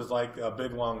 Oh. Which is like a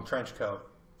big long trench coat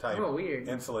type. Oh, weird.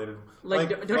 Insulated. Don't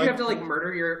you have to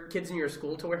murder your kids in your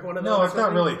school to wear one of those? No, it's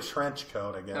not really trench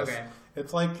coat, I guess. Okay.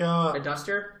 It's like a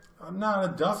duster? Not a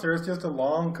duster, it's just a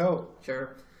long coat.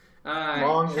 Sure.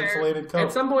 Insulated coat.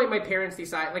 At some point, my parents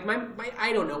decide,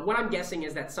 I don't know. What I'm guessing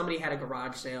is that somebody had a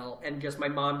garage sale and just my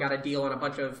mom got a deal on a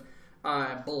bunch of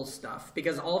Bulls stuff.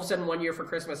 Because all of a sudden, one year for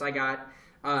Christmas, I got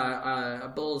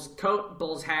a Bulls coat,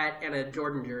 Bulls hat, and a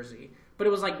Jordan jersey. But it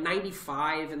was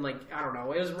 95 and I don't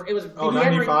know. It was. Oh,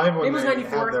 95 when it was they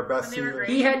 94. had their best season.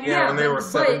 When they were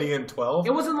 70 and 12.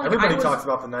 It wasn't everybody talks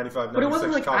about the 95, 96 but it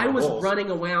wasn't Chicago I was Bulls. running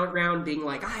around being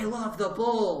I love the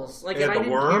Bulls. And I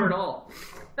didn't worm? care at all.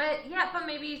 But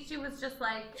maybe she was just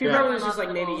She probably was just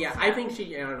maybe, I think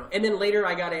she, I don't know. And then later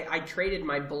I traded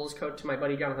my Bulls coat to my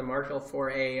buddy Jonathan Marshall for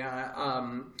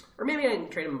or maybe I didn't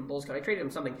trade him a Bulls coat. I traded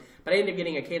him something. But I ended up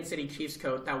getting a Kansas City Chiefs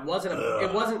coat that wasn't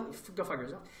go fuck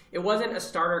yourself. It wasn't a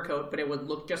starter coat, but it would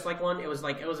look just like one. It was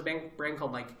a brand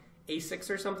called Asics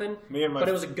or something. But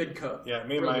it was a good coat. Yeah,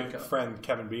 me and my friend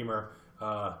Kevin Beamer,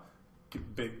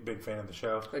 big fan of the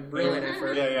show. Brilliant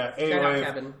effort. Yeah. Shout out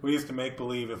Kevin. We used to make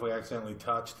believe if we accidentally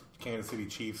touched Kansas City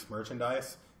Chiefs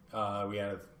merchandise, we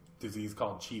had a disease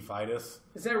called Chiefitis.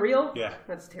 Is that real? Yeah.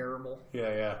 That's terrible.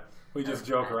 Yeah. We just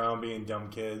joke around being dumb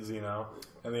kids, and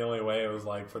the only way it was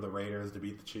for the Raiders to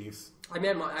beat the Chiefs.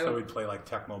 So we'd play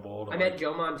Tecmo Bowl. I met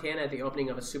Joe Montana at the opening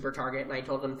of a Super Target, and I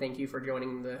told him thank you for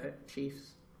joining the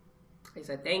Chiefs. I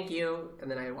said thank you, and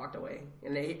then I walked away.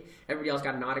 And everybody else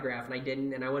got an autograph, and I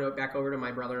didn't. And I went back over to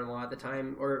my brother-in-law at the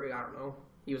time, or I don't know,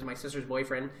 he was my sister's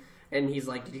boyfriend. And he's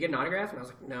like, "Did you get an autograph?" And I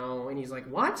was like, "No." And he's like,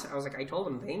 "What?" I was like, "I told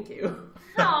him thank you."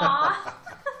 Aww.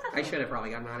 I should have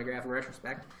probably got an autograph in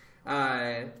retrospect.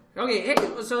 Okay, hey,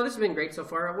 so this has been great so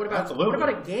far. What about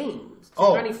a game? Do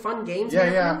you have any fun games?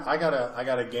 Yeah. I got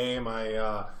a game.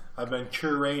 I've been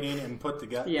curating and put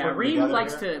together. Yeah, Ream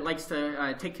likes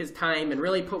to take his time and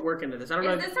really put work into this. I don't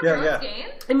know. Is this a gross game?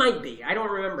 It might be. I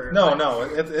don't remember. No,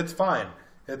 it's fine.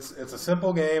 It's a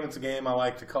simple game. It's a game I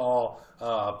like to call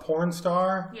Porn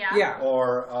Star. Yeah.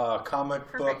 Or Comic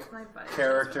Book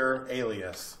Character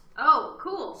Alias. Oh,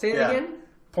 cool. Say it again.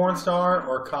 Porn Star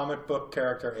or Comic Book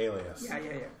Character Alias. Yeah.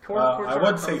 I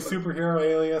would say Superhero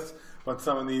Alias, but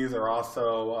some of these are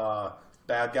also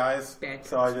bad guys.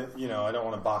 So I don't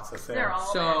want to box us in. They're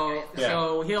all bad guys.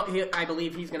 So he'll I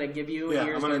believe he's going to give you. Yeah,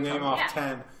 I'm going to name off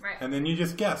 10, and then you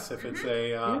just guess if it's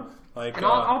a And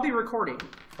I'll be recording.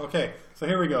 Okay, so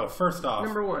here we go. First off,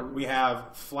 number 1, we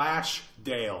have Flash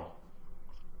Dale.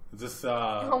 Is this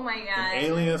oh my God. an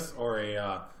alias or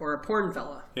a porn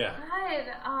fella? Yeah. God,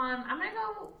 I'm gonna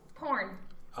go porn.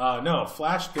 No,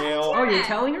 Flash Dale. Oh, you're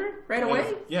telling her right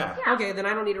away? Yeah. Okay, then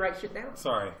I don't need to write shit down.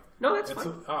 Sorry. No, that's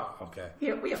fine. Okay.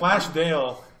 Yeah, Flash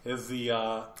Dale is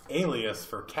the alias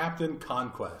for Captain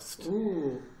Conquest.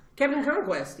 Ooh, Captain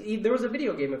Conquest. There was a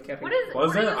video game of Captain.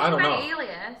 Was there? I don't know.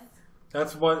 Alias?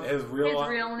 That's what his real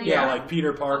name. Yeah, like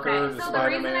Peter Parker, the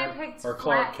Spider-Man, or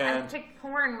Clark Kent. I picked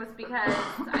porn was because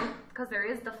there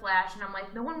is the Flash, and I'm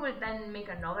like, no one would then make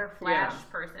another Flash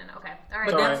person. Okay, all right.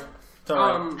 It's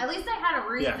all right. At least I had a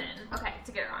reason. Okay,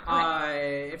 to get it on.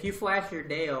 If you flash your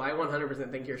Dale, I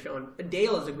 100% think you're showing.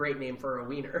 Dale is a great name for a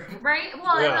wiener. Right? Well,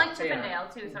 I like Chip and Dale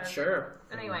too. So sure.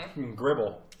 Anyway.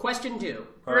 Gribble. Question 2.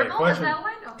 Gribble? Is that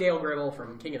one? Okay. Dale Gribble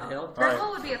from King of the Hill.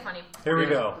 Gribble would be a funny. Here we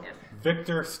go. Yeah.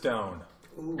 Victor Stone.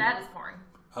 Ooh. That is porn.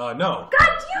 No. God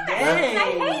damn it! Dang.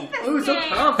 I hate this Ooh, so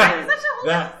game. confident. Such a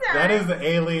loser. That is the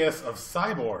alias of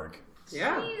Cyborg.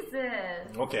 Yeah.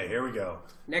 Jesus. Okay, here we go.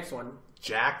 Next one.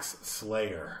 Jax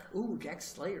Slayer. Ooh, Jax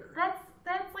Slayer.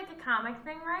 That's like a comic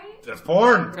thing, right? That's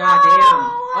porn. God damn.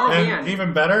 Oh, and man.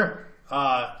 even better,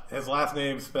 His last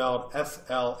name spelled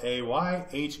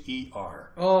Slayher.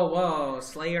 Oh, whoa,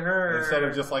 Slayer. Instead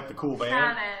of just like the cool band.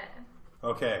 Got it.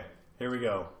 Okay, here we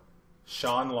go.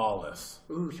 Sean Lawless.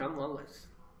 Ooh, Sean Lawless.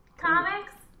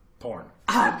 Comics? Porn.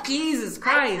 Ah, Jesus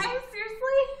Christ.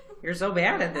 Seriously? You're so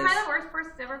bad at this. Am I the worst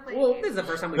person to ever play Well, the game? this is the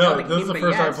first time we've No, done the game, this is the but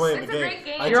first time yes. playing the It's a game. great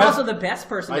game. You're also the best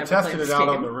person I to ever play tested this it out game.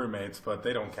 on the roommates, but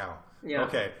they don't count. Yeah.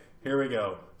 Okay, here we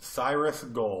go. Cyrus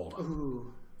Gold.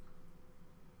 Ooh.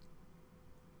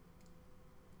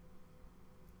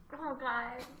 Oh,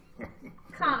 God.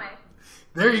 Comic.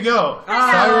 There you go.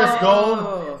 Oh. Cyrus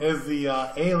Gold is the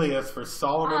alias for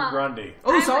Solomon Grundy.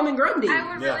 Oh, Solomon Grundy.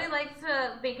 I would Yeah. really like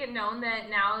to make it known that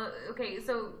now, okay,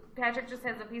 so Patrick just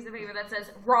has a piece of paper that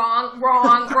says wrong,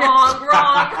 wrong, wrong,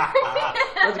 wrong.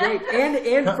 That's great.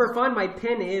 And for fun, my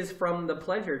pin is from the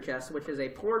Pleasure Chest, which is a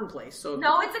porn place. So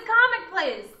No, it's a comic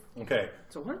place. Okay,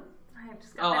 So what? I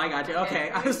just Oh, got I got you. Okay,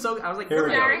 I was like, Here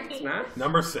we no, go. it's not.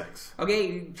 number 6.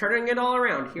 Okay, turning it all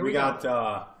around. Here we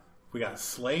go. We got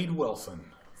Slade Wilson.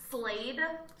 Slade.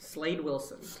 Slade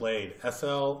Wilson. Slade.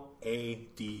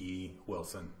 Slade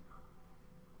Wilson.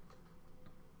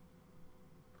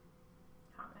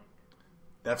 Comic.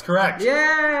 That's correct.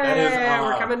 Yeah, That is,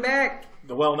 we're coming back.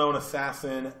 The well-known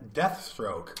assassin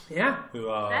Deathstroke. Yeah. Who,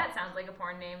 That sounds like a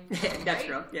porn name.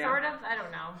 Deathstroke, Right? yeah. Sort of. I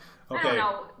don't know. I Okay, don't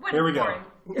know. What here is we go. porn?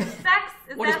 Sex?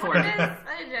 Is What is that porn? what it is? I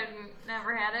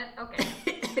never had it. Okay.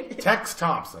 Tex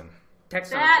Thompson.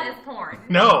 Text That is porn.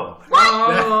 No.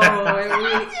 Oh,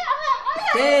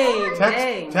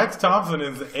 dang. Tex Thompson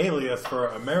is the alias for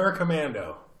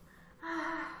Americommando.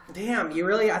 Damn, you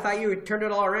really, I thought you turned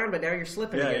it all around, but now you're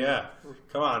slipping Yeah, again. yeah.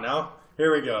 Come on now.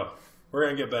 Here we go. We're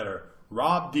going to get better.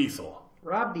 Rob Diesel.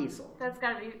 Rob Diesel. That's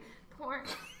gotta be porn.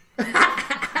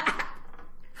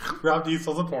 Rob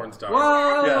Diesel's a porn star.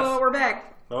 Whoa, Yes. we're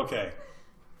back. Okay.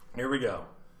 Here we go.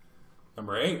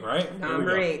 Number 8, right? Here we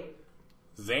Number go. 8.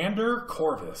 Xander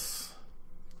Corvus.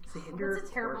 Xander That's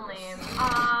a terrible Corvus. name.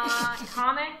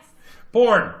 Comics?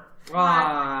 Porn.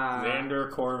 Ah.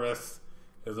 Xander Corvus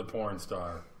is a porn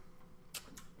star.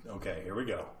 Okay, here we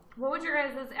go. What would your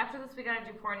guys' after this we gotta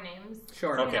do porn names?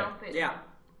 Sure. Okay. You know, but Yeah.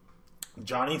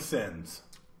 Johnny Sins.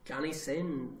 Johnny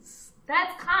Sins.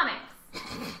 That's comics.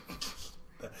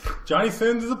 Johnny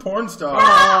Sins is a porn star.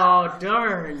 Oh,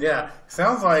 darn. Yeah,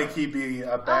 sounds like he'd be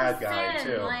a bad guy Sin,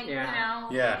 too. Like, Yeah. you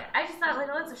know. Yeah. I just thought, like,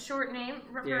 oh, that's a short name.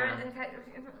 Yeah.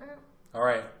 All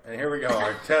right, and here we go.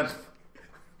 Our 10th.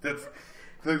 That's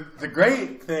the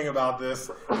great thing about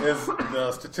this is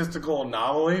the statistical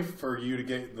anomaly for you to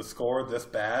get the score this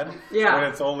bad. Yeah. When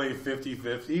it's only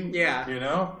 50-50. Yeah. You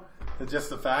know, it's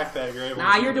just the fact that you're able.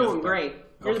 Nah, to you're do this doing bad. great.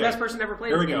 You're the Okay. best person to ever play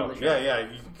Here we this game go. on the show. Yeah.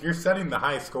 You're setting the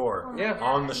high score Yeah.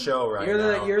 on the show right You're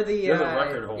now. the You're the uh,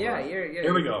 record holder. Yeah,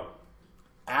 Here we go.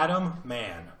 Adam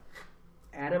Mann.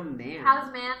 Adam Mann.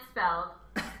 How's man spelled?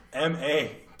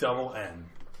 MANN.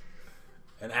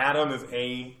 And Adam is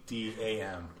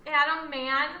ADAM. Adam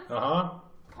Man.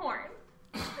 Porn.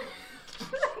 Get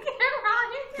it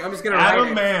wrong. I'm just gonna write Adam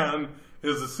it. Mann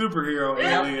is a superhero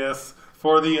alias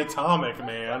for the Atomic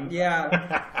Man.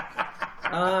 Yeah.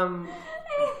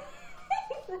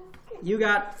 You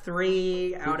got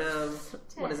 3 out of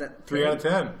what is it? 3 out of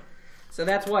 10. So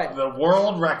that's what? The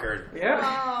world record. Yeah.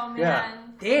 Oh man. Yeah.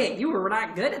 Dang, you were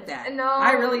not good at that. No.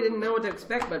 I really didn't know what to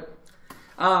expect, but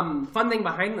fun thing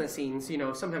behind the scenes, you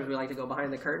know, sometimes we like to go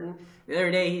behind the curtain. The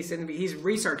other day he's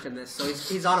researching this, so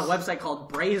he's on a website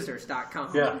called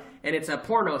Brazers.com. Yeah. And it's a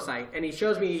porno site. And he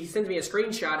sends me a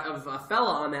screenshot of a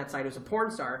fella on that site who's a porn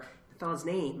star. The fella's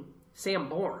name, Sam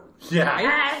Bourne. Yeah. Right?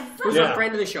 Yes. Who's Yeah. a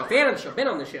friend of the show, fan of the show, been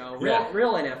on the show, Yeah.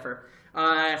 real NFer.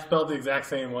 Spelled the exact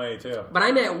same way, too. But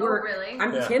I'm at work. really?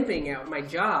 I'm Yeah. temping at my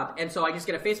job, and so I just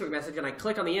get a Facebook message, and I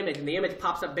click on the image, and the image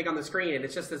pops up big on the screen, and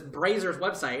it's just this Brazers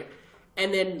website.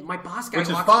 And then my boss guy Which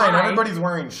is walks fine. by. Everybody's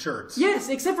wearing shirts. Yes,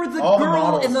 except for the All the girl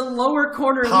models. in the lower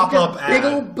corner who's Pop-up got big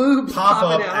ad. old boobs Pop-up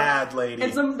popping out. ad lady.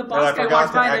 And the And I boss guy forgot walks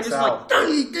to by, and they're X just out. like,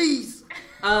 "These."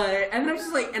 And I was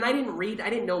just like, and I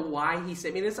didn't know why he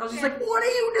sent me this. I was just like, what are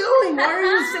you doing? Why are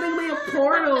you sending me a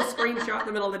porno screenshot in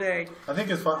the middle of the day? I think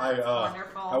it's fun.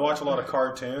 Wonderful. I watch a lot of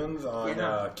cartoons on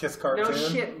Yeah. Kiss Cartoon. No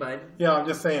shit, bud. Yeah, I'm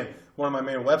just saying, one of my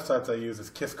main websites I use is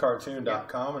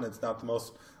kisscartoon.com, and it's not the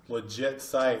most legit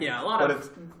site. Yeah, a lot but of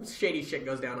shady shit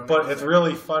goes down on But that. it's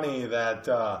really funny that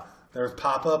there's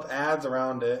pop-up ads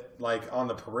around it, like on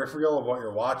the peripheral of what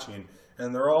you're watching,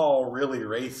 and they're all really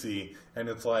racy, and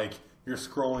it's like you're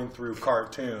scrolling through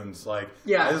cartoons. Like,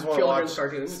 Yeah, I just want to children's watch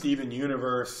cartoons. Steven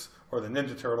Universe or the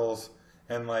Ninja Turtles,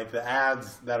 and like the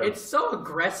ads that are. It's so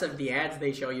aggressive, the ads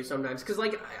they show you sometimes. Because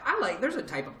like I like, there's a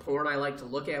type of porn I like to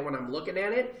look at when I'm looking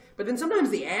at it. But then sometimes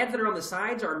the ads that are on the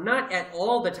sides are not at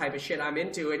all the type of shit I'm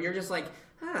into, and you're just like,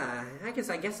 I guess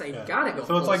I gotta go.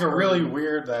 So it's like a really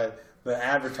weird that the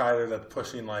advertiser that's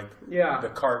pushing like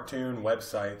the cartoon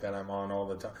website that I'm on all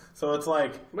the time. So it's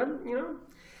like, but you know,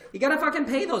 you gotta fucking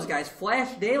pay those guys.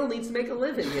 Flash Dale needs to make a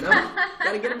living, you know.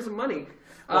 Gotta get him some money.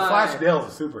 Well, Flash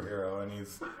Dale's a superhero, and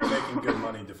he's making good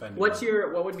money defending.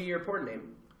 What would be your porn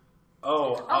name?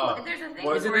 There's a thing.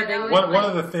 Isn't that thing? What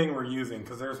are the thing we're using?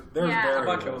 Because there's a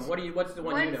bunch of them. What's the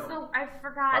one you know? I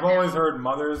forgot. I've always heard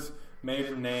mother's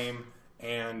maiden name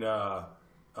and or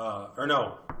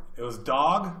no, it was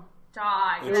dog.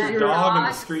 Dog. It's your dog in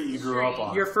the street you grew up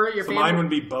on. So mine would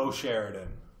be Bo Sheridan.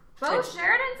 Bo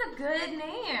Sheridan's a good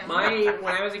name.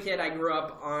 When I was a kid, I grew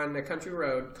up on a country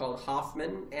road called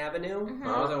Hoffman Avenue. It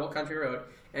was an old country road.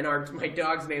 And my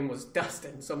dog's name was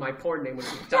Dustin, so my porn name was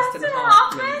Dustin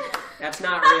Hoffman. That's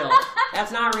not real.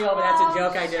 That's not real, but that's a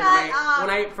joke I did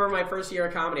for my first year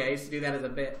of comedy. I used to do that as a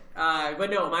bit. But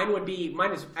no,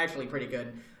 mine is actually pretty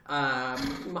good.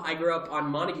 I grew up on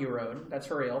Montague Road. That's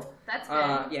for real. That's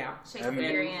good. Yeah.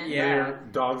 Shakespearean. Your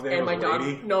dog's name was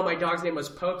Lady? No, my dog's name was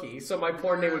Pokey, so my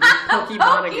porn name would be Pokey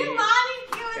Montague. Pokey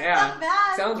Montague is the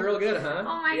best. Sounds real good, huh?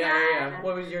 Oh my god. Yeah.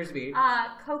 What would yours be?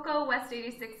 Coco West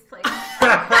 86th Place.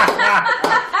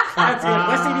 That's good.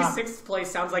 West 86th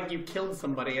Place sounds like you killed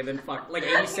somebody and then like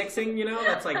 86ing, you know?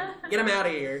 That's like, get him out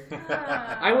of here.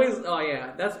 I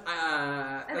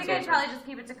think I'd probably just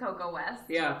keep it to Coco West.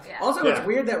 Yeah. Also, it's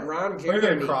weird that Ron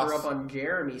Jeremy grew up on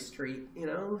Jeremy Street, you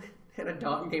know? Had a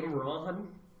dog named Ron.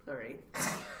 All right.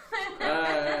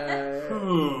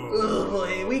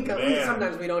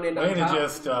 Sometimes we don't end up top.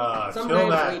 Just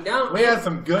sometimes we don't. We had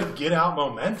some good get out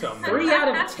momentum. 3 out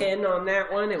of 10 on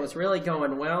that one. It was really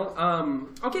going well.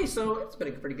 Okay, so it's been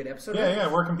a pretty good episode. Yeah.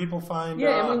 Where can people find?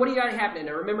 Yeah, Emily, what do you got happening?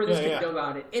 And remember, this can go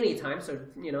out at any time. So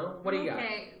what do you got?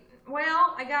 Okay.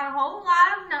 Well, I got a whole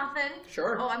lot of nothing.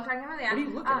 Sure. Oh, I'm talking about that. What are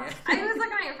you looking at? I was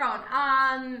looking at your phone.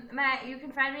 You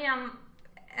can find me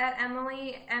at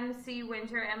Emily MC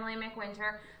Winter, Emily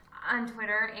McWinter, on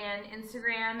Twitter and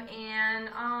Instagram, and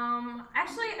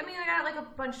actually, I got like a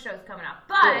bunch of shows coming up,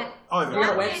 but you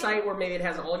got a website where maybe it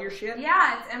has all your shit?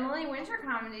 Yeah, it's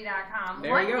EmilyWinterComedy.com.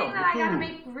 There you go. One thing that I gotta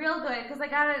make real good, because I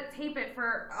gotta tape it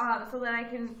for so that I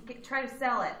can try to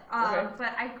sell it.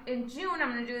 But in June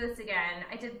I'm gonna do this again.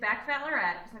 I did Back Fat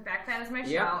Lorette, because my Back Fat is my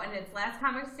show, and it's Last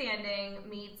Comic Standing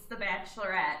meets The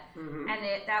Bachelorette, and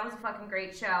that was a fucking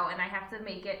great show, and I have to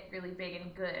make it really big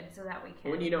and good so that we can.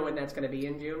 When do you know when that's gonna be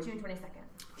in June? June 22nd.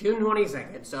 June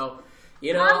 22nd. So,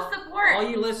 all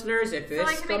you listeners, if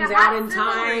this comes out in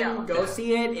time, go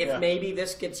see it. If maybe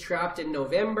this gets dropped in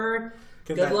November,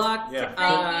 good luck. Yeah.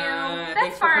 Thank you.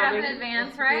 That's far enough in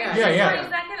advance, right? Yeah.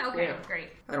 22nd? Okay,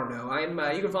 great. I don't know.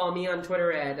 You can follow me on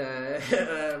Twitter at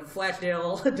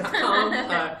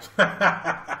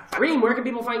flashdale.com. Ream, where can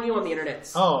people find you on the internet?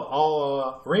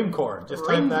 Reamcore. Just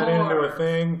type that into a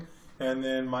thing. And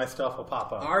then my stuff will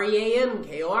pop up.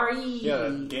 REAMKORE. Yeah,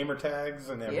 gamer tags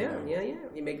and everything. Yeah.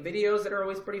 You make videos that are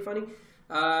always pretty funny.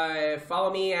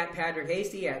 Follow me at Patrick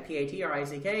Hasty at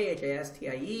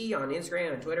PATRICKHASTIE on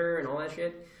Instagram and Twitter and all that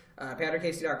shit.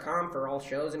 PatrickHasty.com for all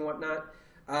shows and whatnot.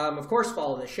 Of course,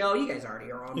 follow the show. You guys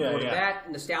already are on board with that.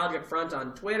 Nostalgic Front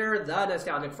on Twitter. The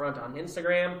Nostalgic Front on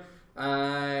Instagram.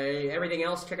 Everything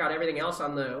else. Check out everything else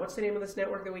on what's the name of this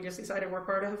network that we just decided we're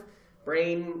part of?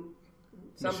 Brain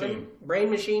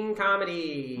Machine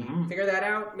Comedy. Figure that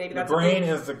out. Maybe that's Brain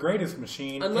is the greatest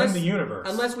machine in the universe.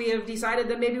 Unless we have decided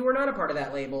that maybe we're not a part of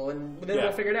that label, and then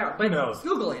we'll figure it out. But who knows?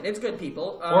 Google it. It's good,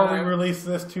 people. Or we release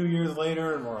this 2 years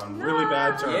later, and we're on really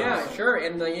bad terms. Yeah, sure.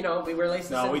 And we released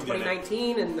this in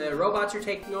 2019, and the robots are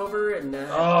taking over. And the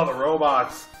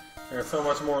robots! They're so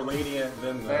much more lenient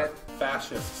than the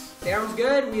fascists. Sounds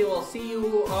good. We will see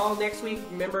you all next week.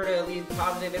 Remember to leave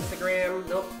positive Instagram,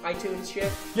 iTunes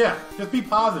shit. Yeah, just be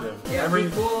positive in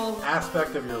every cool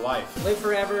aspect of your life. Live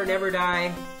forever, never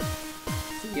die.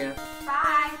 See ya.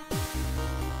 Bye.